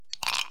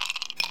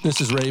This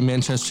is Ray,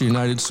 Manchester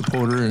United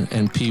supporter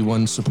and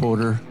P1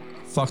 supporter.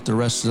 Fuck the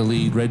rest of the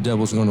league. Red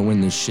Devils are going to win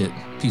this shit.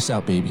 Peace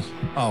out, baby.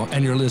 Oh,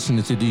 and you're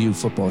listening to DU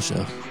Football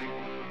Show.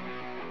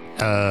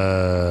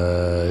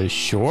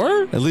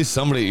 Sure. At least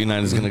somebody at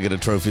United is going to get a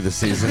trophy this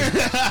season.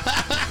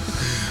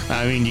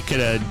 I mean, you could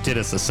have did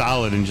us a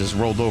solid and just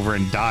rolled over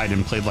and died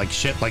and played like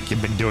shit like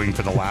you've been doing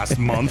for the last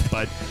month,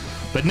 but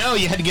no,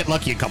 you had to get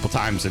lucky a couple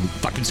times and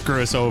fucking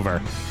screw us over.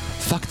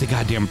 Fuck the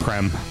goddamn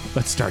Prem.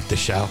 Let's start the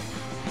show.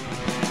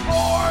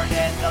 Born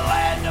in the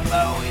land of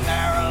Bowie,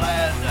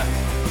 Maryland.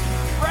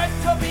 Bred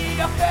to be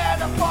a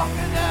fan of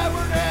fucking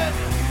Everton.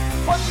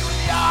 Punch you in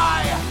the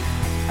eye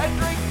and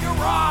drink your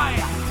rye.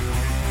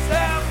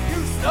 Sam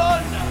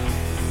Houston.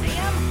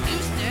 Sam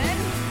Houston?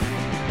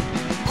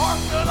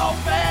 Arsenal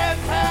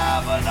fans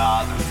have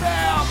another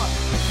Sam.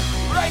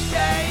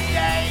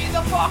 AKA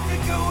the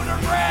fucking Gooner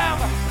Graham.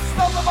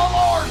 Smell the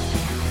Malort.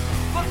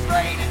 Look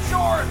straight in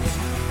shorts.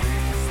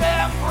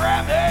 Sam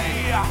Graham,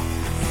 hey.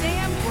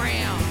 Sam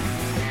Graham.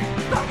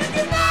 Fucking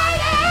United!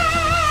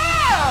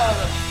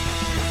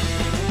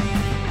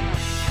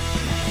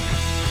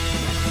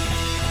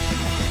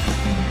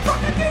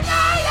 Fucking United!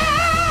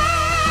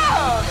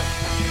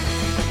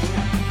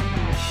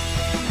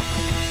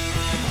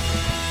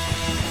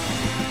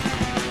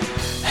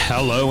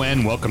 Hello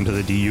and welcome to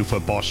the DU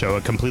Football Show,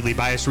 a completely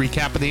biased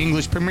recap of the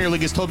English Premier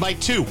League as told by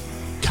two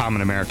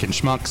common American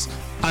schmucks.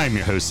 I'm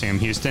your host, Sam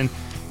Houston,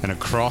 and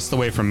across the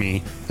way from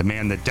me, the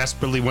man that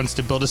desperately wants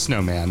to build a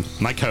snowman,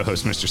 my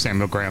co-host, Mr.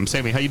 Samuel Graham.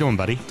 Sammy, how you doing,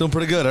 buddy? Doing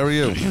pretty good. How are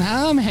you?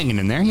 I'm hanging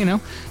in there, you know.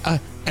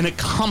 An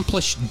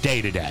accomplished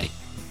day today.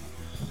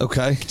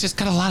 Okay. Just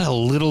got a lot of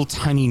little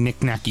tiny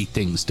knick-knacky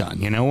things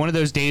done, you know? One of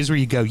those days where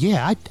you go,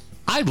 yeah,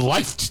 I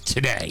lifed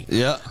today.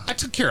 Yeah. I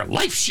took care of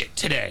life shit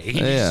today. You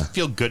Yeah. just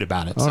feel good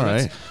about it. All So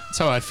right. That's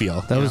how I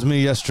feel. That was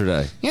me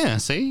yesterday. Yeah,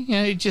 see?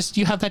 Yeah,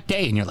 you have that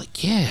day and you're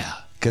like, yeah.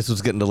 Guess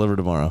what's getting delivered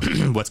tomorrow?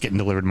 What's getting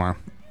delivered tomorrow?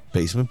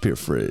 Basement beer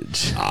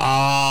fridge.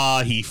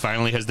 Ah, he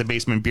finally has the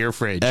basement beer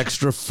fridge.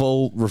 Extra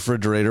full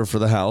refrigerator for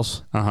the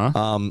house. Uh-huh.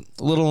 A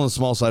little on the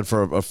small side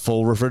for a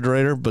full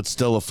refrigerator, but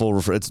still a full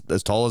refrigerator. It's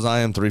as tall as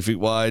I am, 3 feet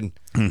wide,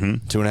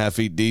 2.5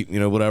 feet deep, you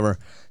know, whatever.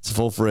 It's a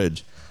full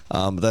fridge.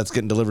 But that's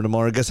getting delivered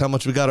tomorrow. Guess how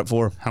much we got it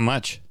for? How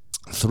much?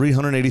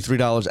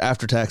 $383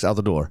 after tax out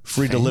the door.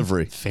 Free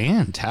delivery.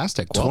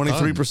 Fantastic. Well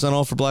 23%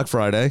 off for Black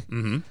Friday.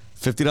 Mm-hmm.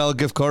 $50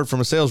 gift card from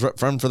a sales rep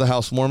friend for the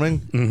housewarming.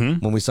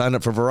 Mm-hmm. When we signed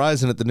up for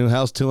Verizon at the new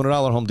house,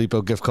 $200 Home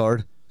Depot gift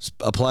card.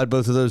 Applied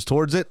both of those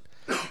towards it.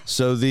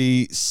 So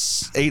the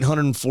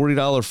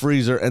 $840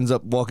 freezer ends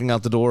up walking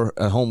out the door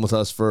at home with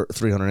us for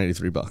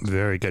 $383.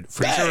 Very good.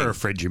 Freezer or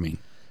fridge, you mean?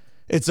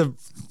 It's a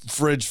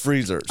fridge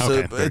freezer. So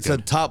Okay, very it's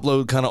good. a top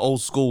load kind of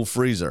old school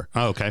freezer.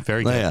 Oh, okay.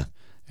 Very good. Yeah.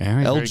 All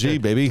right, very LG,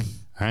 good. baby.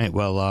 All right.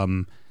 Well,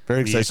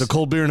 Very excited. So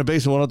cold beer in the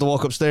basement, won't have to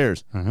walk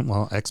upstairs.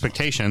 well,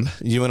 expectation.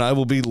 You and I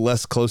will be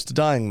less close to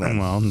dying then.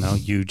 Well, no,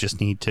 you just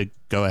need to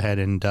go ahead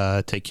and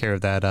take care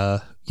of that,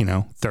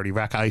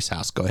 30-rack ice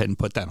house. Go ahead and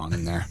put that on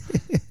in there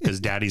because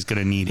Daddy's going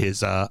to need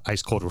his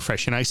ice cold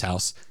refreshing ice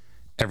house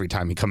every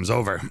time he comes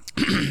over.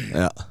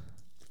 Yeah.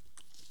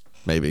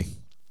 Maybe.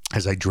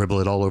 As I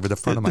dribble it all over the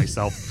front of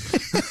myself.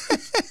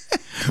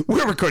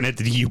 We're recording at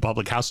the DU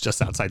Public House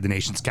just outside the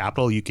nation's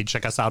capital. You can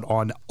check us out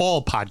on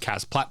all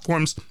podcast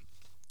platforms.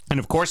 And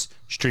of course,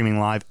 streaming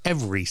live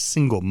every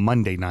single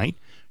Monday night.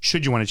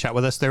 Should you want to chat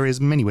with us, there is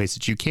many ways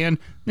that you can.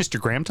 Mr.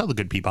 Graham, tell the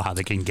good people how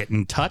they can get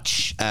in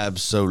touch.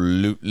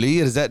 Absolutely.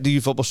 It is at DU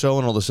Football Show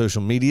on all the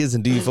social medias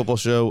and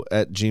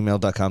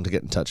dufootballshow@gmail.com to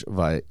get in touch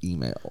via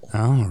email.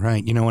 All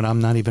right. You know what? I'm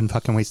not even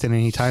fucking wasting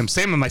any time.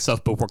 Sam and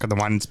myself both work in the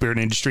wine and spirit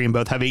industry and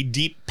both have a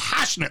deep,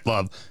 passionate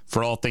love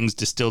for all things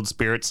distilled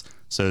spirits.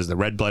 So as the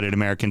red-blooded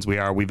Americans we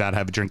are, we've had to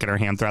have a drink in our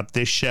hand throughout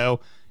this show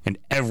and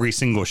every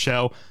single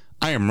show.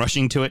 I am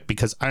rushing to it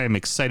because I am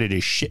excited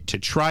as shit to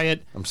try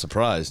it. I'm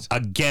surprised.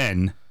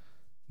 Again,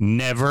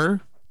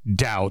 never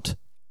doubt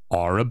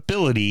our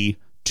ability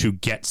to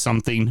get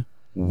something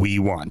we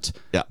want.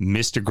 Yeah.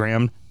 Mr.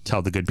 Graham,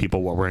 tell the good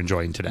people what we're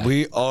enjoying today.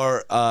 We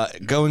are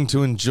going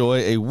to enjoy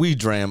a wee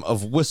dram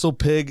of Whistle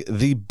Pig,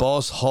 the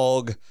Boss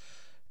Hog,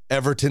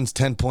 Everton's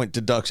 10-point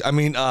deduction. I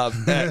mean,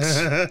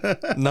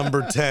 X,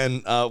 number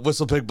 10,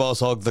 Whistle Pig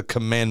Boss Hog, the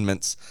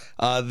Commandments.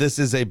 This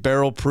is a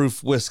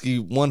barrel-proof whiskey,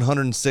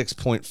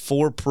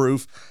 106.4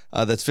 proof.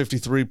 That's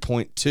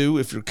 53.2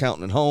 if you're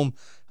counting at home.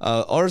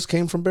 Ours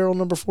came from barrel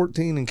number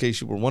 14, in case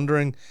you were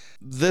wondering.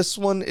 This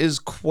one is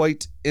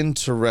quite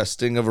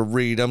interesting of a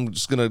read. I'm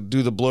just going to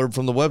do the blurb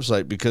from the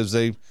website because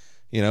they,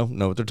 know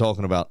what they're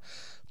talking about.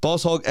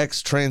 Boss Hog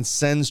X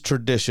transcends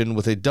tradition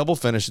with a double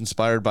finish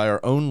inspired by our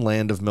own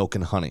land of milk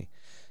and honey.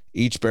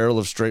 Each barrel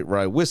of straight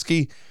rye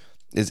whiskey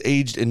is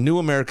aged in new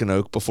American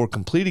oak before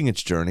completing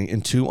its journey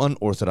in two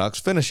unorthodox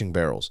finishing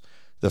barrels.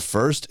 The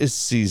first is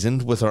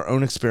seasoned with our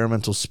own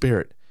experimental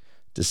spirit,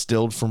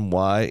 distilled from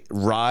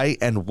rye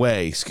and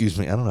whey. Excuse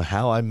me. I don't know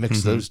how I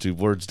mixed those two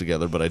words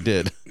together, but I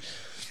did.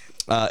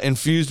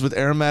 Infused with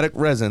aromatic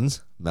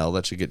resins. Mel,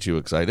 that should get you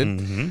excited.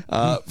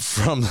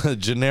 From the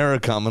genera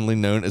commonly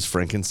known as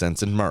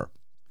frankincense and myrrh.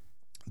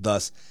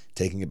 thus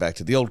taking it back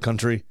to the old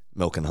country,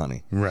 milk and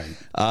honey. Right.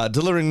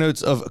 Delivering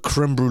notes of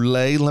creme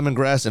brulee,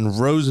 lemongrass, and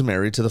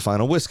rosemary to the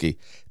final whiskey.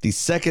 The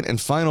second and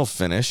final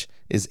finish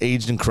is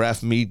aged in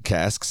craft mead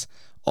casks,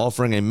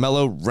 offering a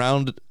mellow,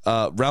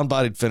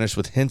 round-bodied finish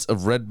with hints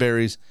of red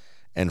berries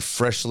and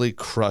freshly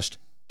crushed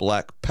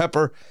black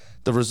pepper.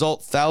 The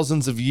result,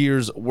 thousands of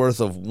years worth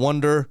of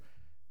wonder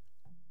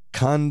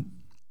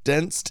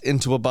condensed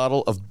into a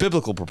bottle of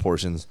biblical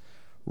proportions,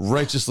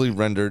 righteously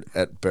rendered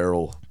at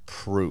barrel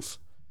proof.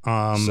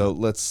 So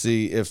let's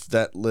see if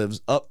that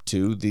lives up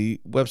to the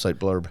website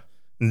blurb.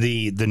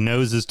 The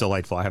nose is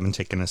delightful. I haven't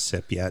taken a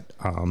sip yet.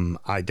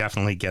 I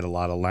definitely get a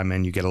lot of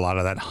lemon. You get a lot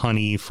of that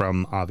honey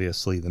from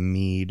obviously the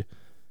mead.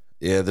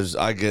 Yeah,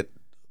 I get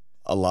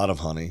a lot of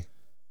honey.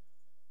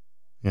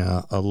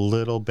 Yeah, a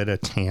little bit of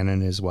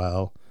tannin as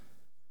well.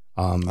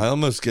 I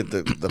almost get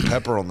the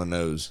pepper on the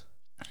nose.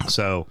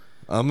 So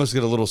I almost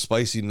get a little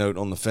spicy note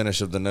on the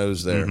finish of the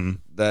nose there.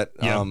 That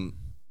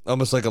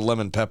almost like a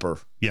lemon pepper.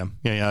 Yeah.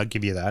 I'll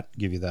give you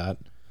that.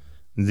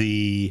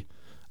 The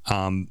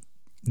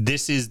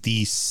this is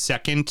the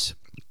second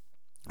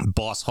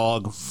Boss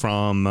Hog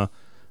from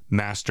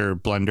Master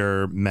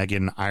Blender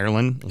Megan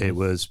Ireland. It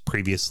was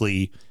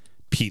previously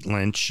Pete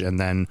Lynch, and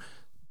then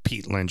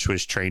Pete Lynch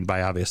was trained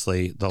by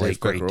obviously the late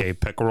great Dave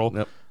Pickerel.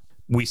 Yep.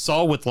 We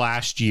saw with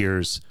last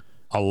year's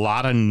a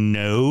lot of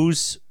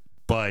nose,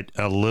 but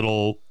a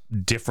little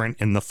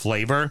different in the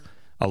flavor,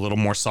 a little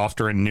more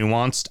softer and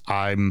nuanced.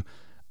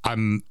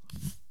 I'm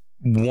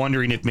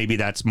wondering if maybe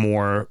that's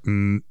more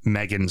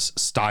Megan's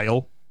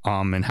style,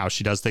 and how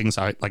she does things.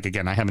 I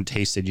haven't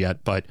tasted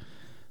yet, but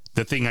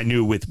the thing I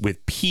knew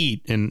with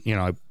Pete, and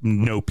I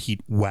know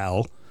Pete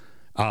well,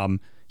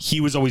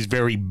 he was always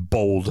very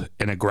bold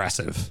and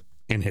aggressive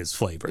in his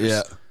flavors.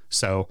 Yeah.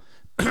 So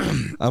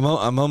I'm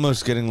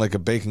almost getting like a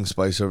baking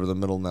spice over the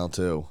middle now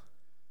too,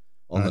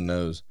 on the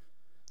nose.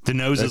 The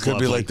nose that is could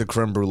lovely. be like the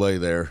creme brulee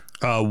there.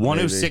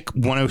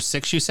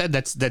 106. You said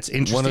that's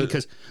interesting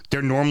because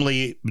they're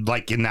normally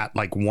like in that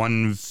like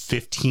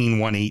 115,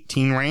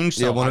 118 range.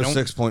 So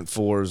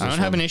 106.4. I don't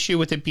have an issue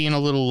with it being a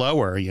little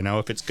lower.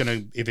 If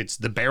it's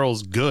the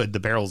barrel's good, the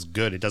barrel's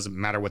good. It doesn't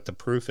matter what the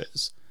proof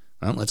is.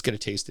 Well, let's get a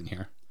taste in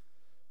here.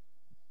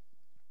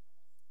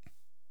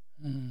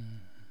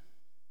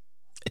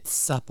 It's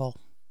supple.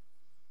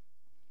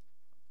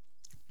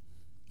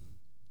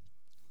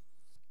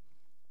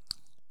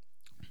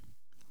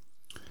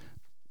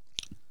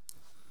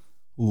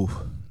 Ooh,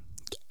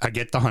 I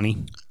get the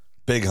honey.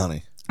 Big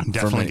honey.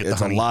 Definitely get the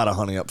honey. It's a lot of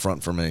honey up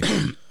front for me.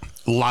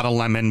 A lot of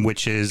lemon,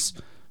 which is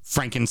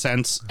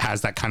frankincense,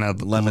 has that kind of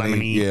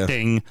lemony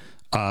thing.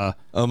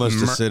 Almost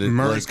acidic.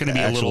 Myrrh is going to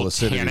be a little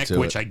tannic,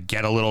 which I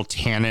get a little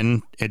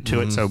tannin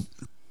into it. So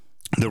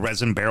the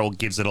resin barrel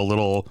gives it a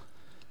little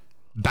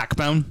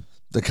backbone.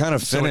 The kind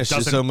of finish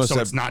is almost so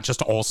it's not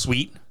just all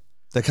sweet.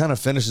 The kind of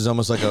finish is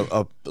almost like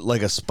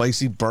a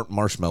spicy burnt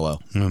marshmallow.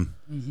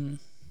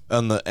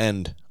 On the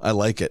end, I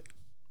like it.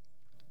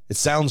 It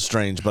sounds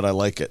strange, but I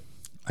like it.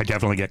 I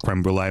definitely get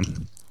creme brulee,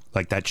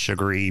 like that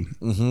sugary,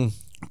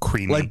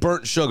 creamy, like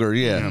burnt sugar.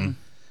 Yeah,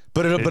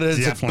 but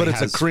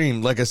it's a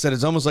cream. Like I said,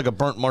 it's almost like a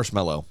burnt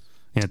marshmallow.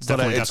 Yeah, it's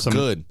definitely got some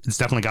good. It's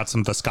definitely got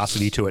some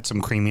viscosity to it, some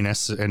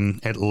creaminess,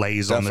 and it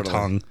lays on the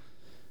tongue.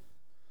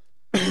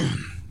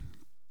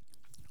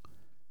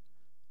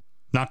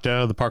 Knocked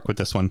out of the park with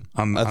this one.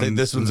 I think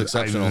this one's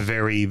exceptional. I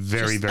very,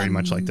 very, very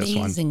much like this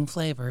one. Amazing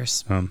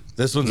flavors.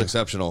 This one's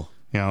exceptional.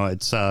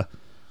 It's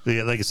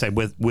like I said,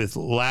 with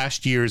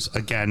last year's,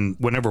 again,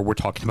 whenever we're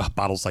talking about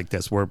bottles like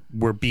this,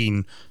 we're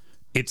being,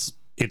 it's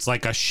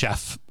like a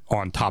chef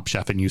on Top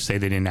Chef, and you say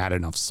they didn't add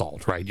enough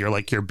salt, right?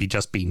 You're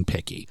just being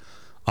picky.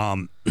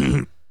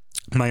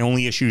 My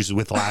only issues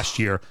with last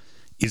year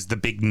is the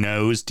big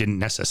nose didn't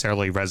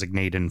necessarily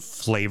resonate in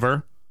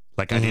flavor.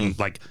 Like I didn't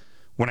like.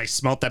 When I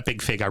smelt that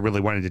big fig, I really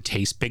wanted to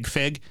taste big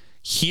fig.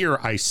 Here,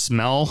 I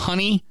smell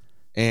honey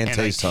and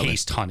I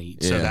taste honey.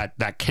 So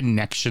that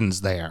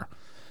connection's there.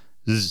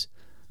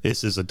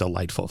 This is a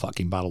delightful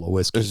fucking bottle of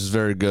whiskey. This is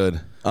very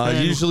good.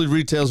 Usually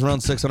retails around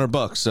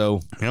 $600,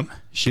 so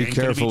be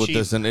careful with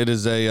this. And it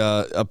is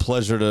a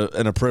pleasure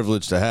and a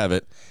privilege to have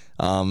it.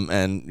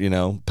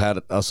 And pat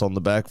us on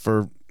the back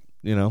for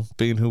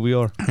being who we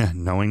are.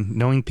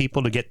 Knowing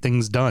people to get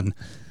things done.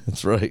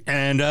 That's right.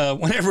 And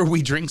whenever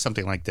we drink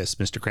something like this,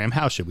 Mr. Graham,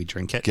 how should we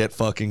drink it? Get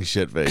fucking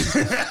shit-faced.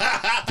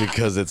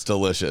 Because it's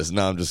delicious.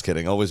 No, I'm just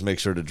kidding. Always make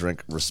sure to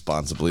drink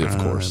responsibly, of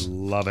course. I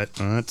love it.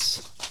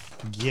 Let's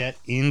get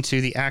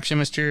into the action,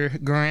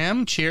 Mr.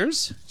 Graham.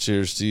 Cheers.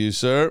 Cheers to you,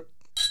 sir.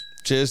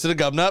 Cheers to the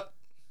gubnut.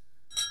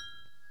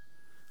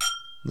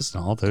 Listen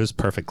to all those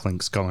perfect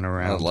clinks going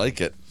around. I like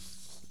it.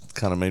 It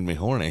kind of made me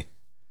horny.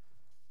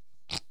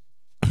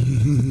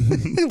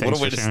 What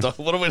a way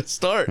to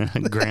start.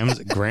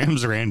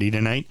 Graham's Randy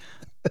tonight.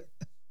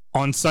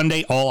 On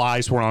Sunday, all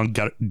eyes were on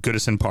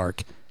Goodison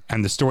Park,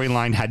 and the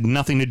storyline had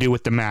nothing to do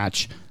with the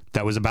match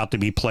that was about to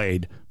be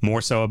played,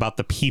 more so about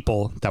the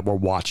people that were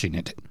watching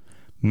it.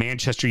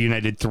 Manchester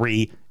United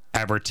 3,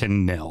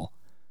 Everton 0.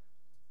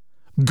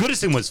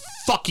 Goodison was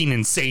fucking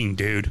insane,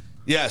 dude.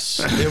 Yes,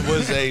 it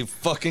was a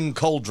fucking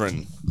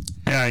cauldron.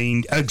 I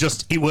mean,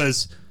 it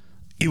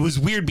was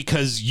weird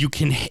because you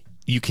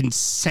can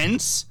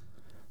sense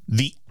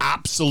the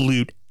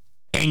absolute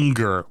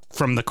anger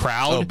from the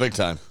crowd. Oh, big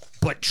time.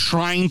 But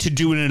trying to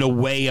do it in a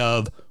way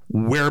of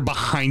we're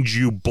behind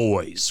you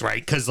boys,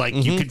 right? Because like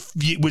you could,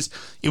 it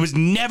was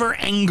never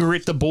anger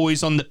at the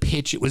boys on the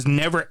pitch. It was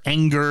never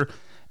anger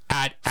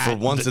at For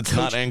once, it's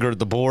not anger at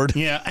the board.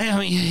 Yeah, I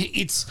mean,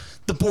 it's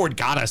the board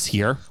got us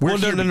here. We're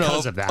here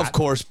because of that, of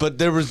course. But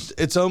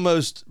it's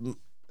almost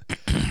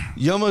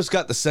you almost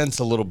got the sense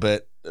a little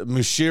bit.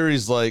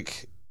 Mushiri's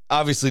like,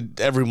 obviously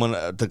everyone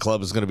at the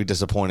club is going to be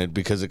disappointed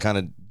because it kind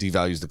of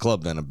devalues the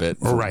club then a bit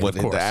for Right, what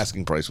of course. the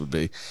asking price would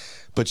be.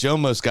 But you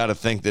almost got to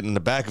think that in the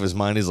back of his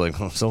mind, he's like,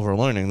 silver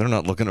lining, they're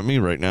not looking at me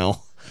right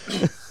now.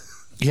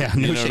 Yeah,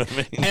 no You know shit. what I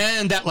mean?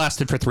 And that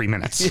lasted for 3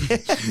 minutes.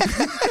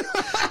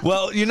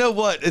 Well, you know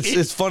what?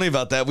 It's funny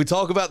about that. We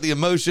talk about the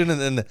emotion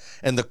and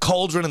the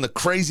cauldron and the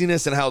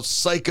craziness and how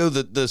psycho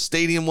the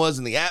stadium was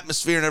and the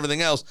atmosphere and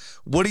everything else.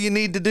 What do you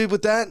need to do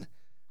with that?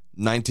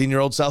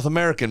 19-year-old South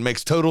American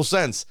makes total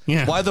sense.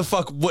 Yeah. Why the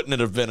fuck wouldn't it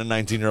have been a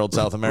 19-year-old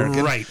South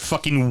American? Right,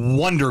 fucking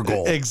wonder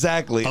goal.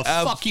 Exactly. A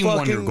fucking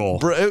wonder goal.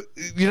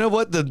 You know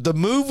what? The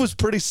move was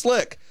pretty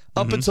slick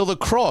up until the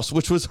cross,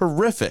 which was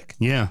horrific.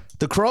 Yeah.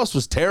 The cross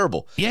was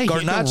terrible. Yeah, you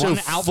had to run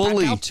back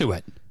out to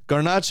it.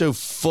 Garnacho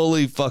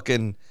fully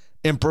fucking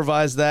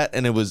improvised that,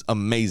 and it was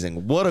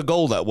amazing. What a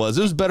goal that was!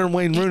 It was better than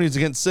Wayne Rooney's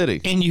against City.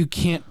 And you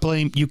can't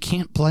blame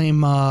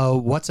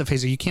what's a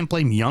phaser? You can't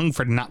blame Young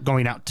for not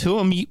going out to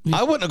him.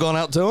 I wouldn't have gone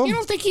out to him. You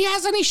don't think he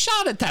has any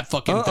shot at that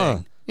fucking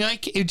thing? You know,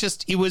 like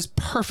it was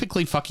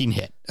perfectly fucking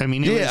hit. I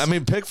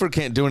mean, Pickford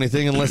can't do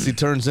anything unless he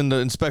turns into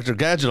Inspector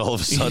Gadget all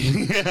of a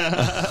sudden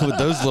with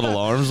those little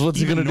arms. What's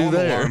he gonna do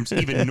there?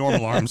 Even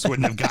normal arms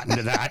wouldn't have gotten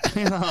to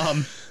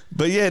that.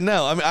 But yeah,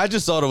 no, I mean, I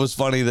just thought it was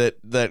funny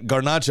that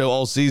Garnacho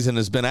all season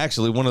has been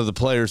actually one of the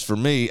players for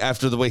me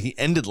after the way he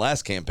ended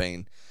last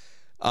campaign.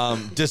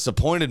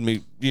 Disappointed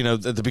me,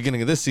 at the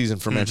beginning of this season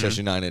for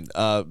Manchester United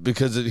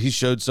because he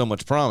showed so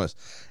much promise.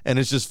 And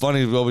it's just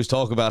funny, we always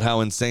talk about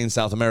how insane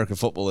South American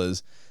football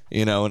is,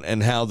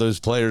 and how those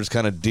players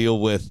kind of deal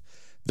with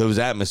those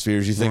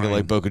atmospheres. You think of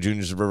like Boca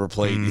Juniors of River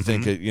Plate. You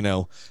think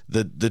of,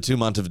 the two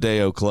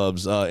Montevideo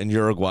clubs in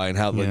Uruguay and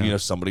how,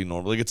 somebody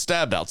normally gets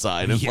stabbed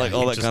outside and like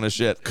all that kind of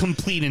shit.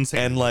 Complete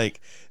insanity. And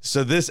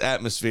so this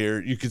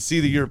atmosphere, you could see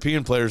the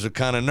European players are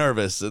kind of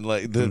nervous and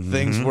like the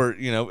things were,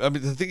 I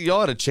think y'all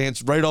had a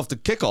chance right off the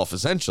kickoff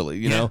essentially,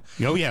 you know?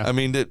 Oh, yeah. I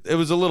mean, it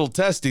was a little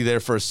testy there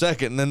for a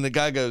second. And then the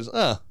guy goes,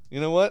 you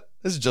know what?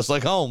 This is just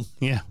like home.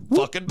 Yeah.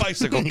 Fucking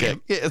bicycle kick.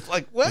 Yeah, it's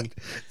like, what?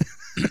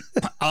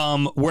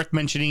 Worth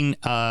mentioning,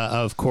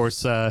 of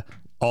course,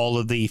 all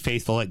of the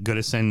faithful at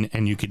Goodison,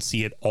 and you could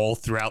see it all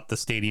throughout the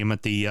stadium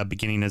at the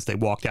beginning as they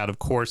walked out. Of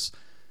course,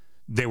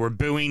 they were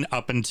booing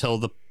up until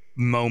the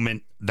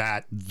moment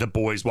that the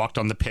boys walked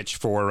on the pitch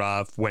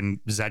for when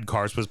Zed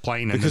Cars was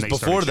playing. And Because then they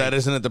before that,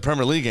 isn't it the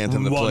Premier League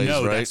anthem that plays,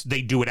 right?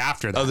 They do it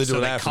after that. Oh, they do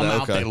it after come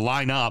that, out, okay. they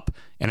line up,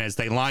 and as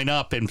they line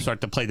up and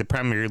start to play the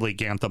Premier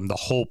League anthem, the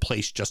whole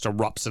place just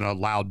erupts in a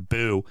loud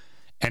boo.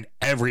 And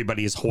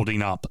everybody is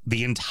holding up.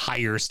 The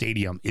entire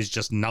stadium is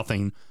just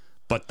nothing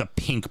but the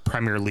pink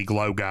Premier League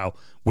logo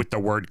with the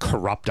word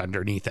corrupt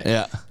underneath it.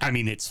 Yeah. I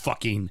mean, it's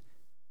fucking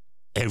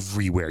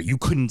everywhere. You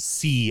couldn't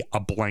see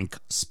a blank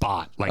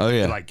spot.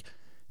 Like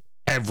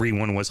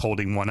everyone was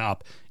holding one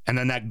up. And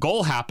then that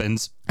goal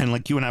happens. And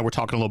like you and I were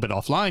talking a little bit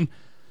offline,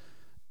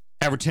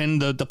 Everton,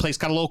 the place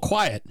got a little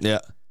quiet. Yeah.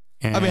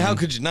 And, I mean, how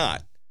could you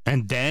not?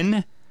 And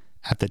then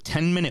at the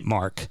 10-minute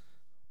mark,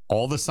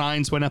 all the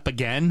signs went up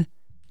again.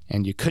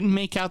 And you couldn't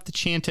make out the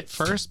chant at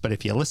first, but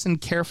if you listen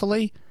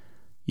carefully,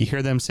 you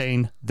hear them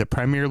saying the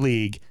Premier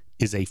League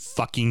is a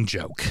fucking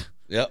joke.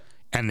 Yep.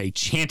 And they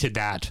chanted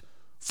that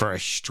for a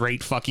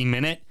straight fucking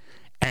minute,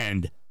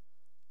 and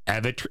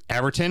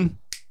Everton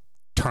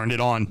turned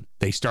it on.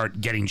 They start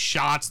getting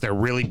shots. They're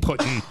really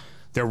putting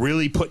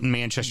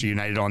Manchester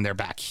United on their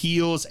back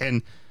heels,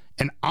 and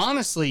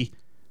honestly,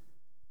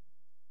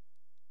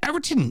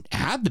 Everton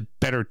had the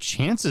better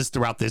chances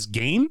throughout this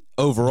game.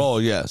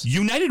 Overall, yes.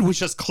 United was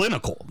just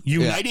clinical.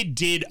 United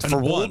did an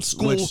old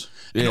school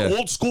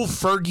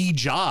Fergie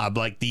job,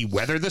 like the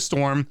weather the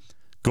storm,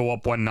 go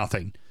up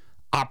 1-0.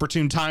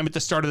 Opportune time at the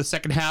start of the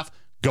second half,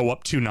 go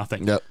up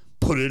 2-0. Yep.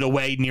 Put it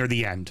away near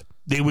the end.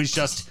 They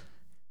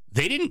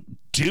didn't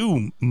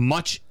do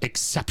much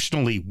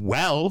exceptionally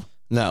well.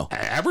 No.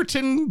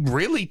 Everton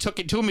really took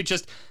it to them.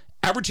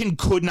 Everton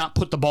could not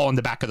put the ball in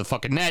the back of the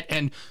fucking net,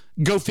 and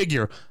go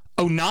figure.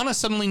 Onana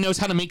suddenly knows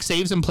how to make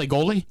saves and play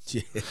goalie.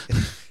 Yeah.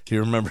 Do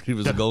you remember he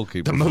was a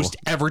goalkeeper? The most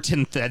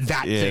Everton thing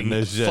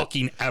no shit.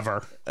 fucking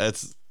ever.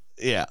 That's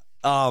yeah.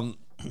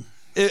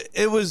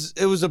 It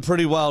was a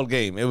pretty wild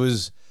game. It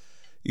was.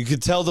 You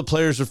could tell the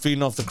players were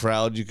feeding off the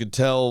crowd. You could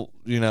tell,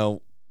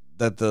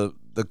 that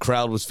the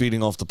crowd was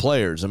feeding off the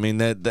players. I mean,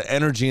 that the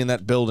energy in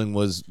that building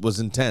was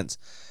intense,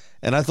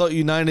 and I thought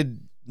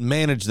United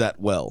managed that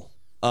well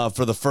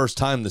for the first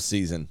time this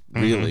season,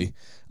 really.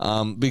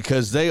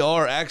 Because they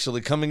are actually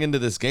coming into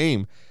this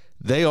game,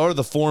 they are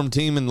the form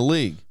team in the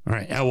league. All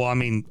right. Well, I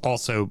mean,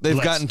 also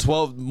They've gotten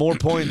 12 more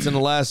points in the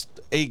last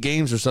 8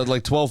 games or so,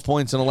 like 12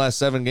 points in the last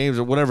 7 games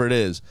or whatever it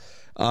is.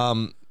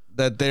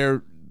 That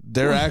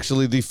they're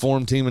actually the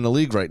form team in the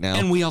league right now.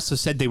 And we also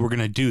said they were going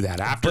to do that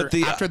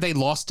after they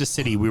lost to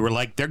City. We were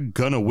like, they're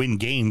going to win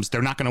games.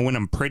 They're not going to win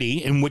them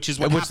pretty, and which is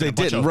what which they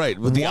happened. didn't,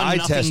 right? But the eye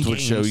test would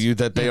games. show you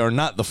that they are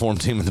not the form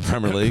team in the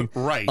Premier League,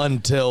 Right.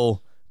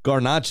 Until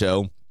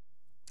Garnacho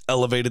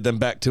elevated them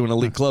back to an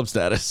elite club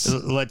status.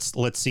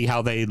 Let's see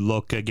how they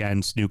look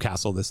against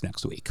Newcastle this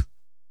next week.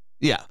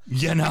 Yeah,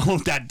 You know,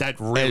 that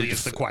really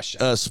is the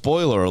question.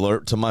 Spoiler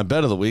alert to my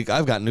bet of the week: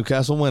 I've got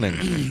Newcastle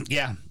winning.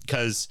 Yeah,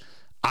 because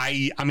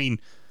I mean,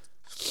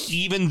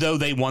 even though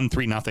they won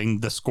 3-0,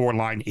 the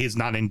scoreline is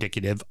not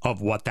indicative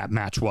of what that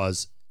match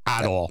was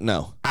at all.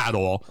 No, at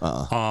all.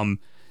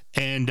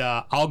 And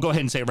I'll go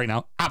ahead and say it right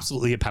now: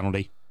 absolutely a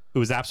penalty. It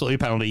was absolutely a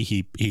penalty.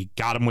 He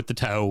got him with the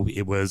toe.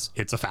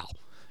 It's a foul,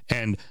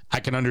 and I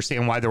can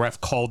understand why the ref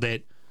called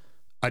it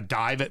a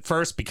dive at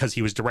first because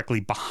he was directly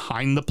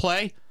behind the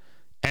play,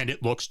 and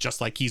it looks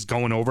just like he's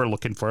going over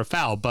looking for a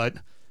foul. But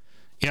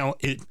you know,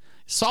 it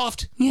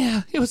soft.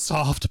 Yeah, it was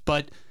soft,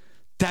 but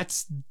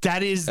that's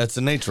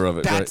the nature of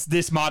it. That's right?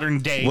 this modern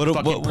day. What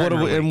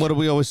do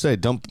we always say?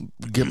 Don't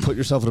put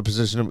yourself in a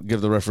position to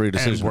give the referee a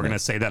decision. And we're going to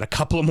say that a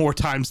couple of more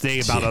times today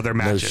about other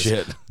matches.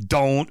 No shit.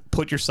 Don't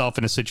put yourself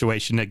in a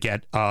situation to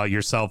get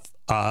yourself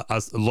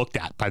looked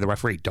at by the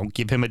referee. Don't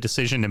give him a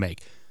decision to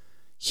make.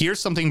 Here's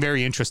something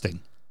very interesting.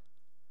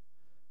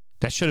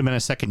 That should have been a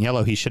second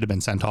yellow. He should have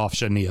been sent off,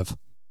 shouldn't he have?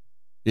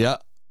 Yeah,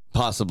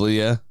 possibly,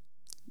 yeah.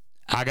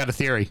 I got a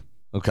theory.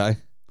 Okay.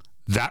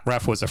 That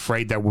ref was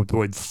afraid there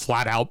would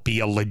flat out be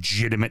a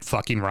legitimate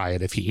fucking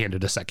riot if he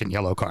handed a second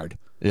yellow card.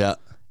 Yeah.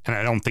 And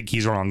I don't think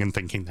he's wrong in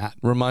thinking that.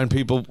 Remind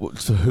people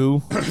to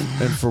who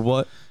and for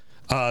what?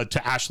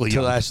 To Ashley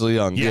Young. To Ashley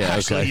Young. Yeah, Yeah,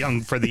 Ashley okay.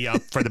 Young for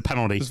the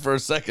penalty. Just for a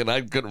second,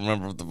 I couldn't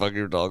remember what the fuck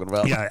you were talking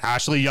about. Yeah,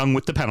 Ashley Young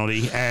with the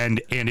penalty,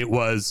 and it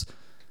was,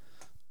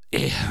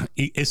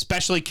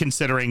 especially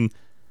considering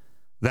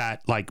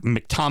that like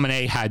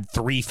McTominay had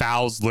 3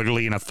 fouls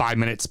literally in a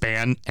 5-minute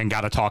span and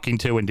got a talking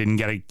to and didn't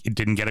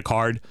get a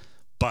card,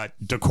 but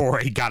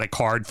Decore got a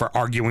card for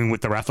arguing with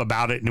the ref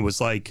about it, and it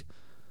was like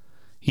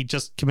he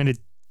just committed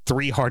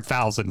 3 hard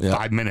fouls in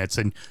 5 minutes,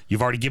 and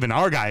you've already given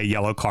our guy a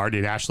yellow card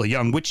in Ashley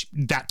Young, which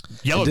that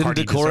yellow Didn't card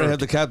he Decore deserved. have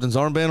the captain's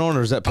armband on,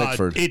 or is that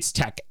Pickford? It's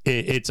Tarkovsky.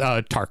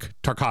 Oh,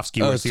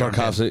 wears it's the armband.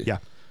 Tarkovsky. Yeah,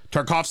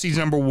 Tarkovsky's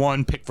number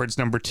 1. Pickford's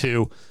number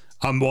 2.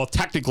 Well,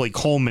 technically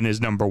Coleman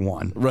is number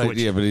 1. Right, which,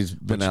 yeah, but he's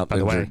been out by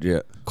the way, injured.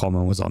 Yeah.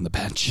 Coleman was on the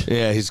bench.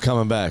 Yeah, he's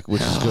coming back,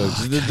 which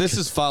is good. This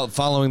is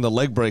following the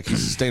leg break he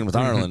sustained with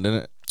Ireland,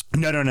 isn't it?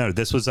 No.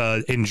 This was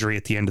an injury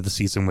at the end of the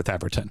season with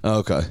Everton. Oh,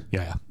 okay.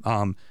 Yeah.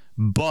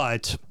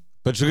 But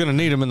you're going to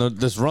need him in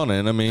this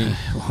run-in. I mean,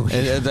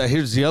 and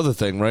here's the other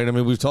thing, right? I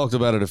mean, we've talked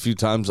about it a few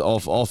times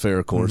off air,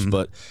 of course,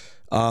 but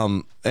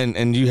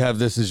and you have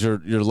this as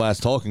your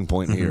last talking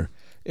point here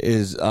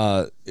is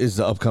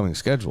the upcoming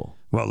schedule.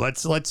 Well,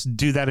 let's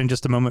do that in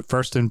just a moment.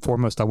 First and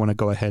foremost, I want to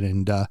go ahead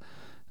and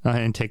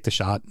take the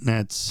shot.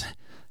 It's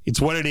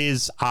what it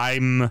is.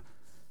 The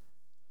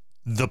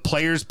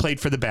players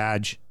played for the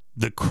badge.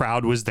 The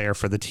crowd was there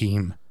for the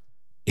team.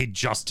 It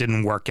just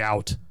didn't work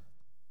out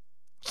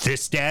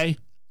this day.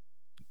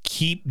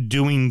 Keep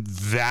doing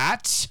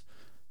that.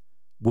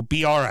 We'll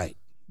be all right.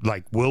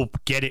 Like, we'll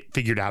get it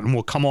figured out, and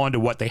we'll come on to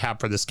what they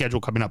have for the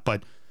schedule coming up.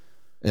 But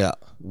yeah,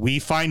 we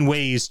find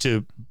ways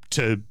to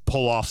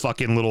pull off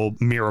fucking little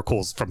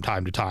miracles from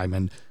time to time.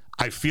 And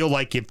I feel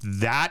like if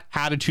that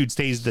attitude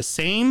stays the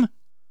same,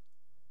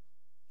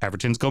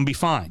 Everton's going to be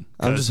fine.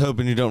 I'm just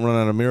hoping you don't run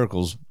out of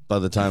miracles by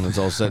the time it's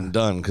all said and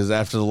done, because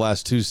after the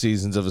last 2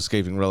 seasons of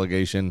escaping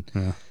relegation,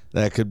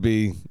 that could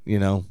be,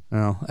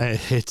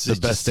 it's the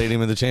best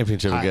stadium in the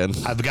championship again.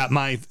 I've got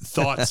my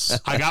thoughts.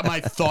 I got my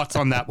thoughts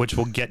on that, which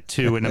we'll get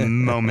to in a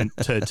moment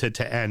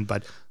to end.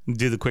 But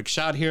do the quick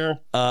shot here.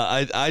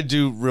 I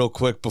do real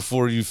quick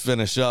before you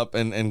finish up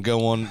and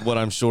go on what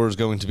I'm sure is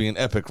going to be an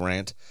epic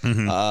rant.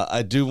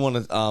 I do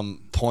want to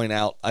point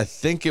out, I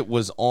think it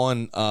was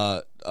on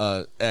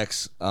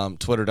X,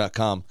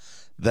 twitter.com,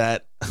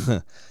 that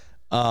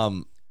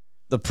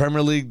the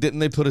Premier League, didn't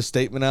they put a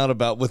statement out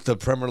about with the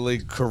Premier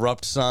League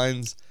corrupt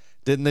signs?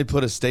 Didn't they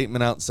put a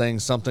statement out saying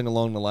something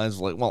along the lines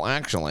of like, well,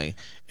 actually,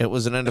 it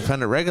was an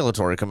independent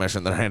regulatory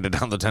commission that handed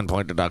down the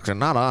 10-point deduction,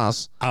 not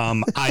us.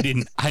 I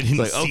didn't like, see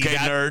okay,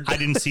 that. nerd. I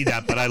didn't see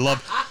that, but I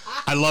love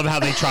how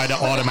they try to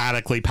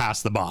automatically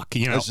pass the buck.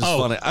 It's just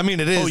funny. I mean,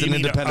 it is an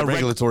independent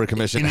regulatory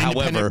commission,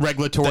 however,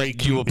 regulatory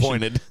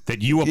that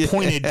you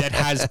appointed. That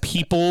has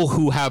people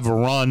who have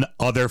run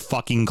other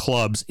fucking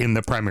clubs in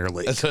the Premier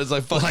League. So it's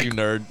like, fuck you,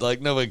 nerd.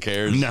 Like, nobody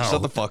cares. No.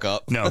 Shut the fuck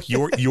up. No,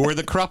 you're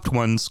the corrupt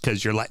ones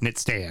because you're letting it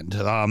stand.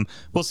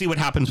 We'll see what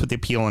happens with the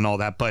appeal and all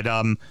that. But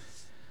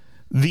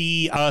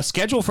the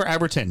schedule for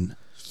Everton,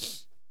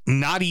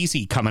 not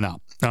easy coming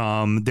up.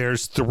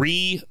 There's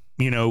 3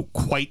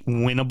 quite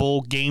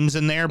winnable games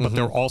in there, but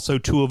there are also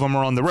 2 of them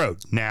are on the road.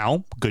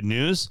 Now, good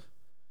news,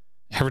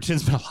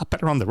 Everton's been a lot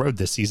better on the road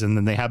this season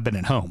than they have been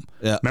at home.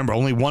 Yeah. Remember,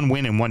 only 1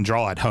 win and 1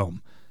 draw at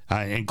home,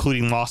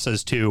 including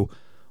losses to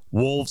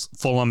Wolves,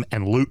 Fulham,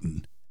 and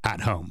Luton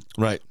at home.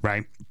 Right.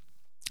 Right?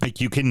 Like,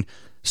 you can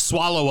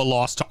swallow a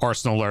loss to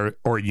Arsenal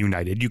or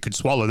United. You could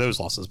swallow those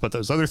losses, but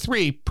those other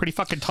 3, pretty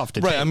fucking tough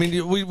to take. Right. I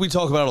mean, we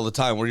talk about it all the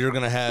time where you're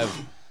going to have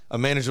a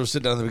manager will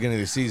sit down at the beginning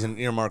of the season and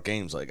earmark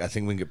games like, I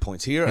think we can get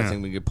points here. I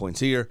think we can get points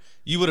here.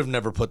 You would have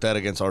never put that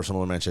against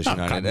Arsenal or Manchester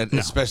United, and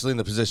especially in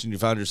the position you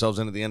found yourselves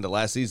in at the end of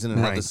last season and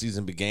how the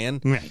season began.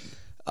 Right.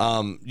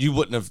 You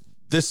wouldn't have.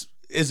 This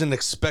is an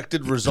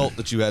expected result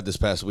that you had this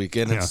past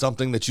weekend. It's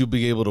something that you'll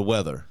be able to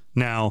weather.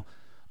 Now,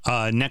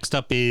 next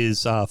up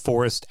is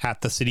Forest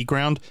at the City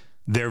Ground.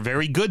 They're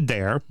very good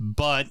there,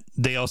 but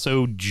they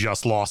also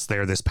just lost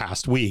there this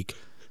past week.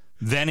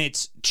 Then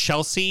it's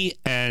Chelsea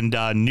and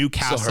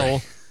Newcastle.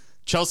 Sorry.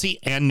 Chelsea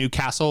and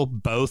Newcastle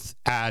both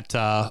at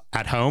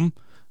home.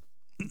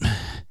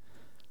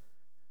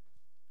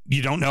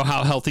 You don't know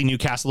how healthy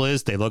Newcastle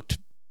is. They looked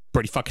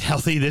pretty fucking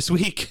healthy this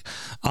week.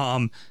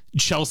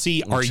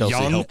 Chelsea are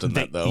young. Helped in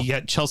that, though.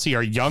 Yeah, Chelsea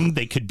are young.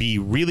 They could be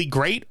really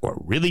great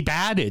or really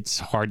bad. It's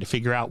hard to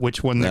figure out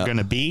which one they're going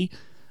to be.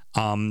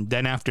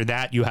 Then after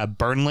that, you have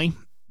Burnley.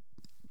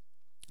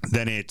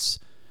 Then it's,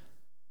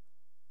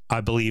 I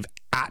believe,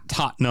 at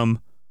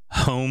Tottenham,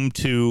 home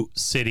to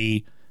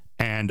City,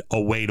 and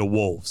away to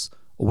Wolves.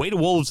 Away to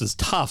Wolves is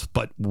tough,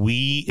 but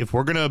if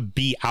we're going to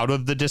be out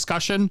of the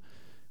discussion,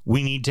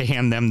 we need to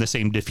hand them the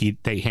same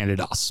defeat they handed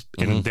us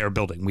in their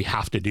building. We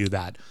have to do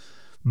that.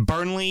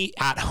 Burnley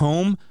at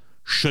home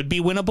should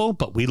be winnable,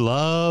 but we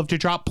love to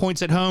drop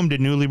points at home to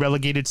newly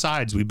relegated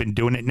sides. We've been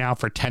doing it now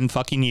for 10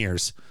 fucking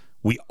years.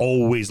 We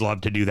always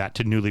love to do that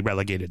to newly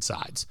relegated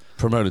sides.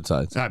 Promoted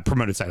sides.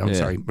 Promoted side. I'm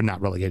sorry. We're not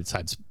relegated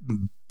sides.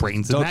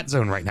 Brains in that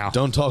zone right now.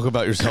 Don't talk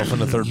about yourself in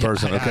the third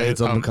person, okay?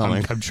 It's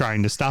unbecoming. I'm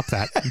trying to stop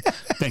that.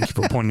 Thank you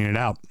for pointing it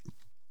out.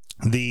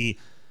 The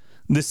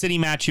City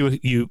match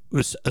you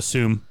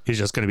assume is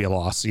just going to be a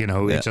loss. You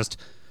know, it's just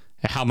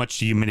how much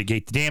do you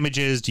mitigate the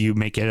damages? Do you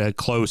make it a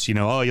close? You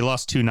know, you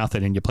lost 2-0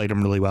 and you played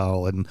them really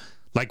well, and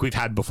like we've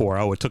had before.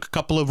 It took a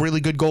couple of really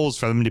good goals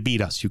for them to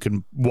beat us. You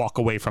can walk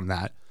away from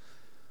that.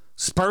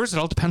 Spurs, it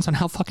all depends on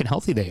how fucking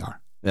healthy they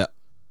are. Yeah.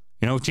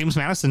 You know, if James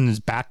Madison is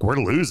back, we're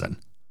losing.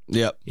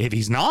 Yep. If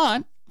he's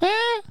not,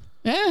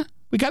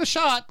 we got a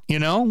shot. You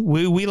know,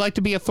 we like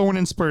to be a thorn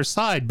in Spurs'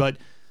 side, but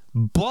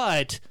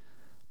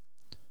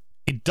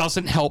it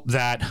doesn't help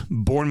that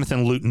Bournemouth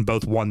and Luton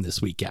both won this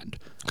weekend.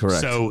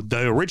 Correct. So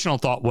the original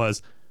thought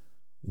was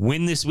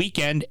win this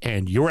weekend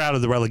and you're out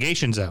of the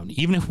relegation zone.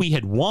 Even if we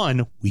had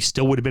won, we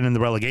still would have been in the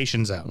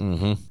relegation zone.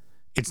 Mm-hmm.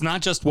 It's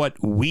not just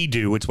what we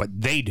do, it's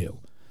what they do.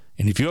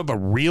 And if you have a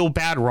real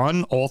bad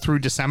run all through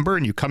December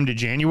and you come to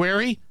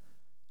January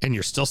and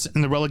you're still sitting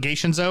in the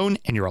relegation zone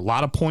and you're a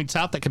lot of points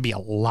out, that could be a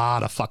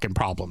lot of fucking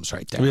problems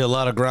right there. We have a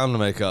lot of ground to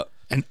make up.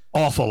 An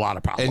awful lot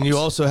of problems. And you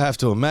also have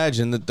to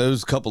imagine that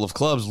those couple of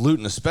clubs,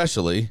 Luton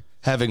especially,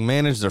 having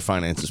managed their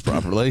finances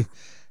properly,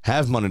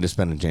 have money to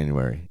spend in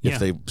January if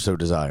they so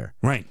desire.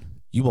 Right.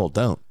 You all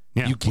don't.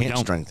 Yeah, you can't we don't.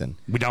 strengthen.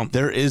 We don't.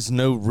 There is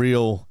no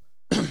real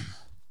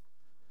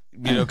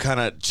kind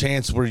of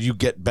chance where you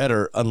get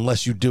better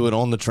unless you do it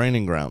on the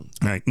training ground.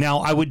 Right. Now,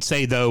 I would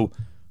say, though,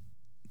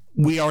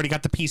 we already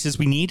got the pieces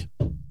we need.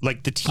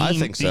 Like, the team, I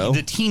think so.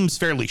 The team's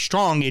fairly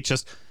strong. It's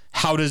just,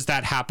 how does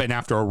that happen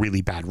after a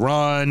really bad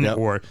run? Yep.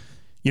 Or,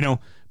 you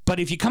know, but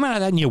if you come out of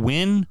that and you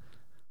win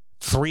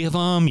 3 of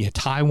them, you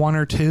tie 1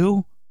 or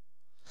 2,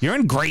 you're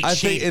in great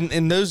shape. I think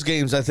in those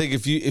games, I think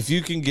if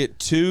you can get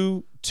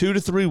 2 to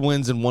 3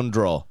 wins and 1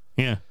 draw.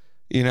 Yeah.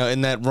 You know,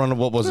 in that run of,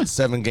 what was it,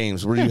 7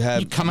 games, where you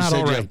have, you come out said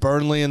all you right. have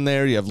Burnley in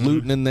there, you have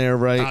Luton in there,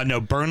 right? No,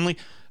 Burnley,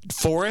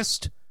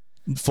 Forest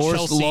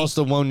Forest Chelsea, lost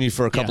to Wonyi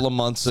for a couple of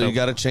months, so you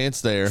got a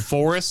chance there.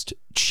 Forest,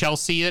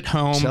 Chelsea at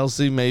home.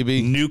 Chelsea,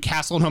 maybe.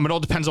 Newcastle at home. It all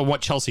depends on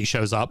what Chelsea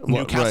shows up.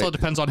 Newcastle right.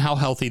 depends on how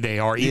healthy they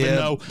are, even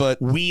though but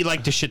we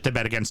like to shit the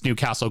bed against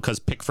Newcastle because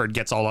Pickford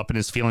gets all up in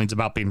his feelings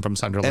about being from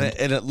Sunderland.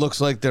 And it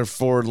looks like their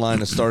forward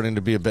line is starting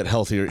to be a bit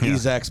healthier.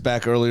 Isak's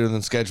back earlier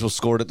than scheduled,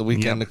 scored at the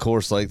weekend, of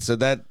course. Like, so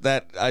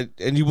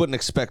and you wouldn't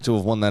expect to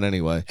have won that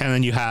anyway. And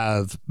then you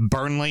have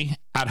Burnley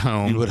at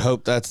home. You would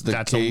hope that's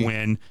key. A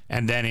win.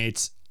 And then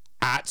it's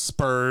at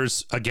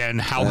Spurs. Again,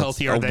 how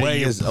healthy are they?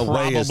 You're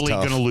probably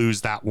going to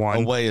lose that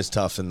one. Away is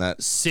tough in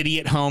that. City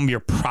at home, you're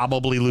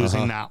probably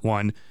losing that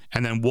one.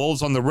 And then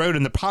Wolves on the road.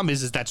 And the problem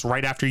is that's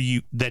right after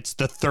that's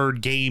the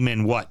third game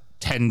in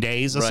 10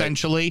 days,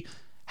 essentially.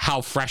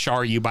 How fresh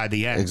are you by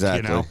the end?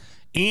 Exactly. You know?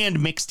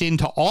 And mixed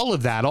into all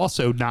of that,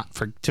 also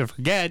to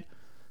forget,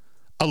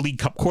 a League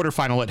Cup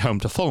quarterfinal at home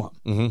to Fulham.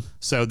 Mm-hmm.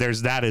 So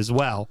there's that as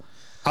well.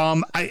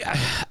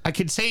 I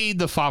could say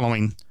the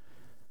following.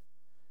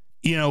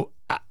 You know,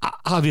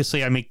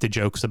 obviously I make the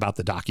jokes about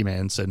the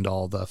documents and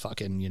all the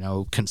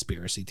fucking,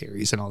 conspiracy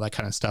theories and all that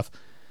kind of stuff.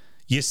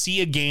 You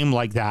see a game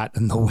like that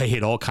and the way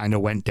it all kind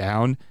of went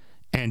down,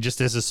 and just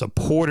as a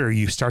supporter,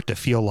 you start to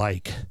feel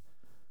like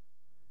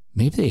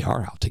maybe they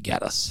are out to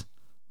get us.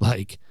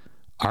 Like,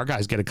 our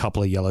guys get a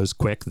couple of yellows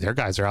quick. Their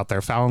guys are out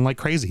there fouling like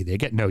crazy. They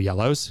get no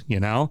yellows,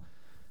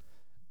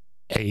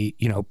 a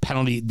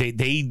penalty.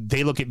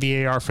 They look at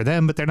VAR for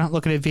them, but they're not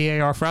looking at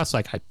VAR for us.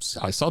 Like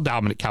I saw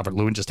Dominic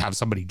Calvert-Lewin just have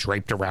somebody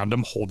draped around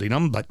him, holding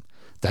him, but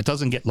that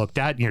doesn't get looked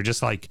at. And you're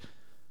just like,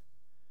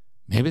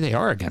 maybe they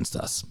are against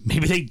us.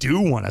 Maybe they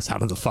do want us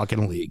out of the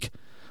fucking league.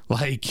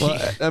 Like,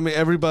 well, I mean,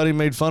 everybody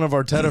made fun of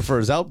Arteta for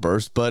his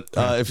outburst, but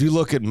if you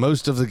look at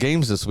most of the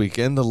games this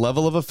weekend, the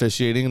level of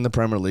officiating in the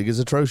Premier League is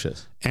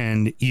atrocious.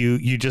 And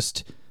you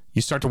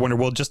start to wonder,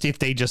 well, just if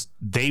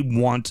they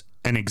want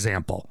an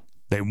example.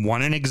 They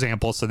want an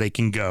example so they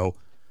can go,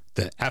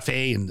 the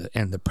FA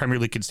and the Premier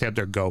League can stand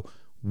there and go,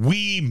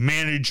 we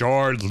manage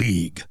our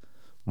league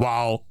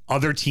while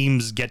other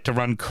teams get to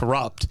run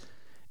corrupt.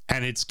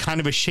 And it's kind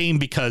of a shame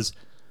because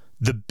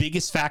the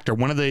biggest factor,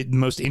 one of the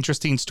most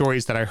interesting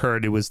stories that I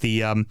heard, it was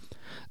the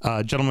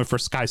gentleman for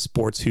Sky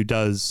Sports who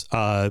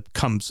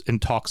comes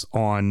and talks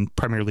on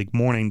Premier League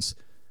mornings,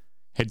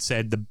 had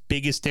said the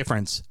biggest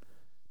difference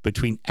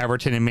between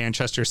Everton and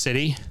Manchester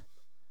City,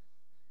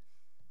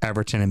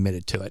 Everton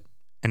admitted to it.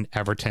 And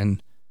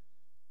Everton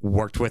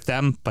worked with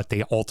them, but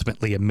they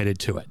ultimately admitted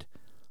to it.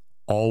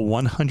 All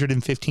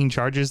 115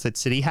 charges that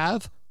City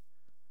have,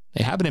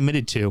 they haven't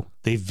admitted to.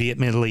 They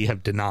vehemently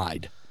have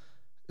denied.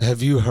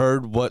 Have you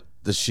heard what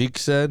the Sheikh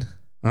said?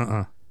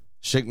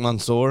 Sheikh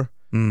Mansour?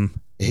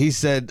 He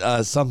said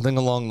something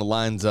along the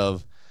lines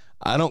of,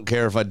 I don't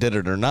care if I did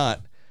it or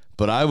not,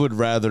 but I would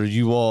rather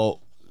you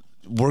all,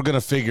 we're going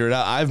to figure it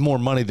out. I have more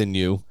money than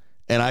you,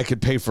 and I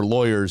could pay for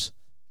lawyers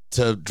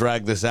to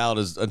drag this out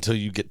until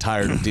you get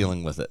tired of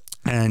dealing with it.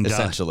 And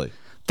essentially,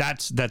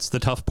 that's the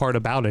tough part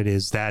about it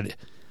is that.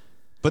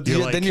 But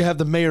then you have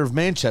the mayor of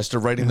Manchester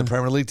writing the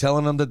Premier League,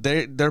 telling them that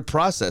their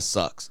process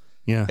sucks.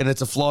 Yeah, and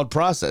it's a flawed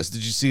process.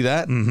 Did you see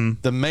that?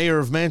 Mm-hmm. The mayor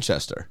of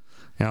Manchester.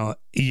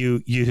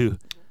 You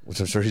which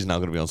I'm sure he's now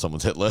going to be on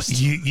someone's hit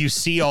list. You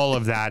see all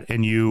of that,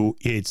 and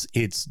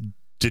it's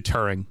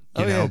deterring.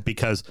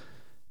 Because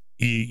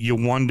you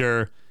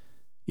wonder,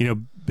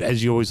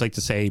 as you always like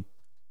to say,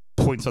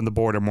 points on the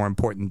board are more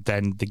important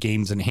than the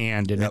games in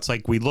hand. And it's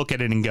like we look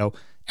at it and go,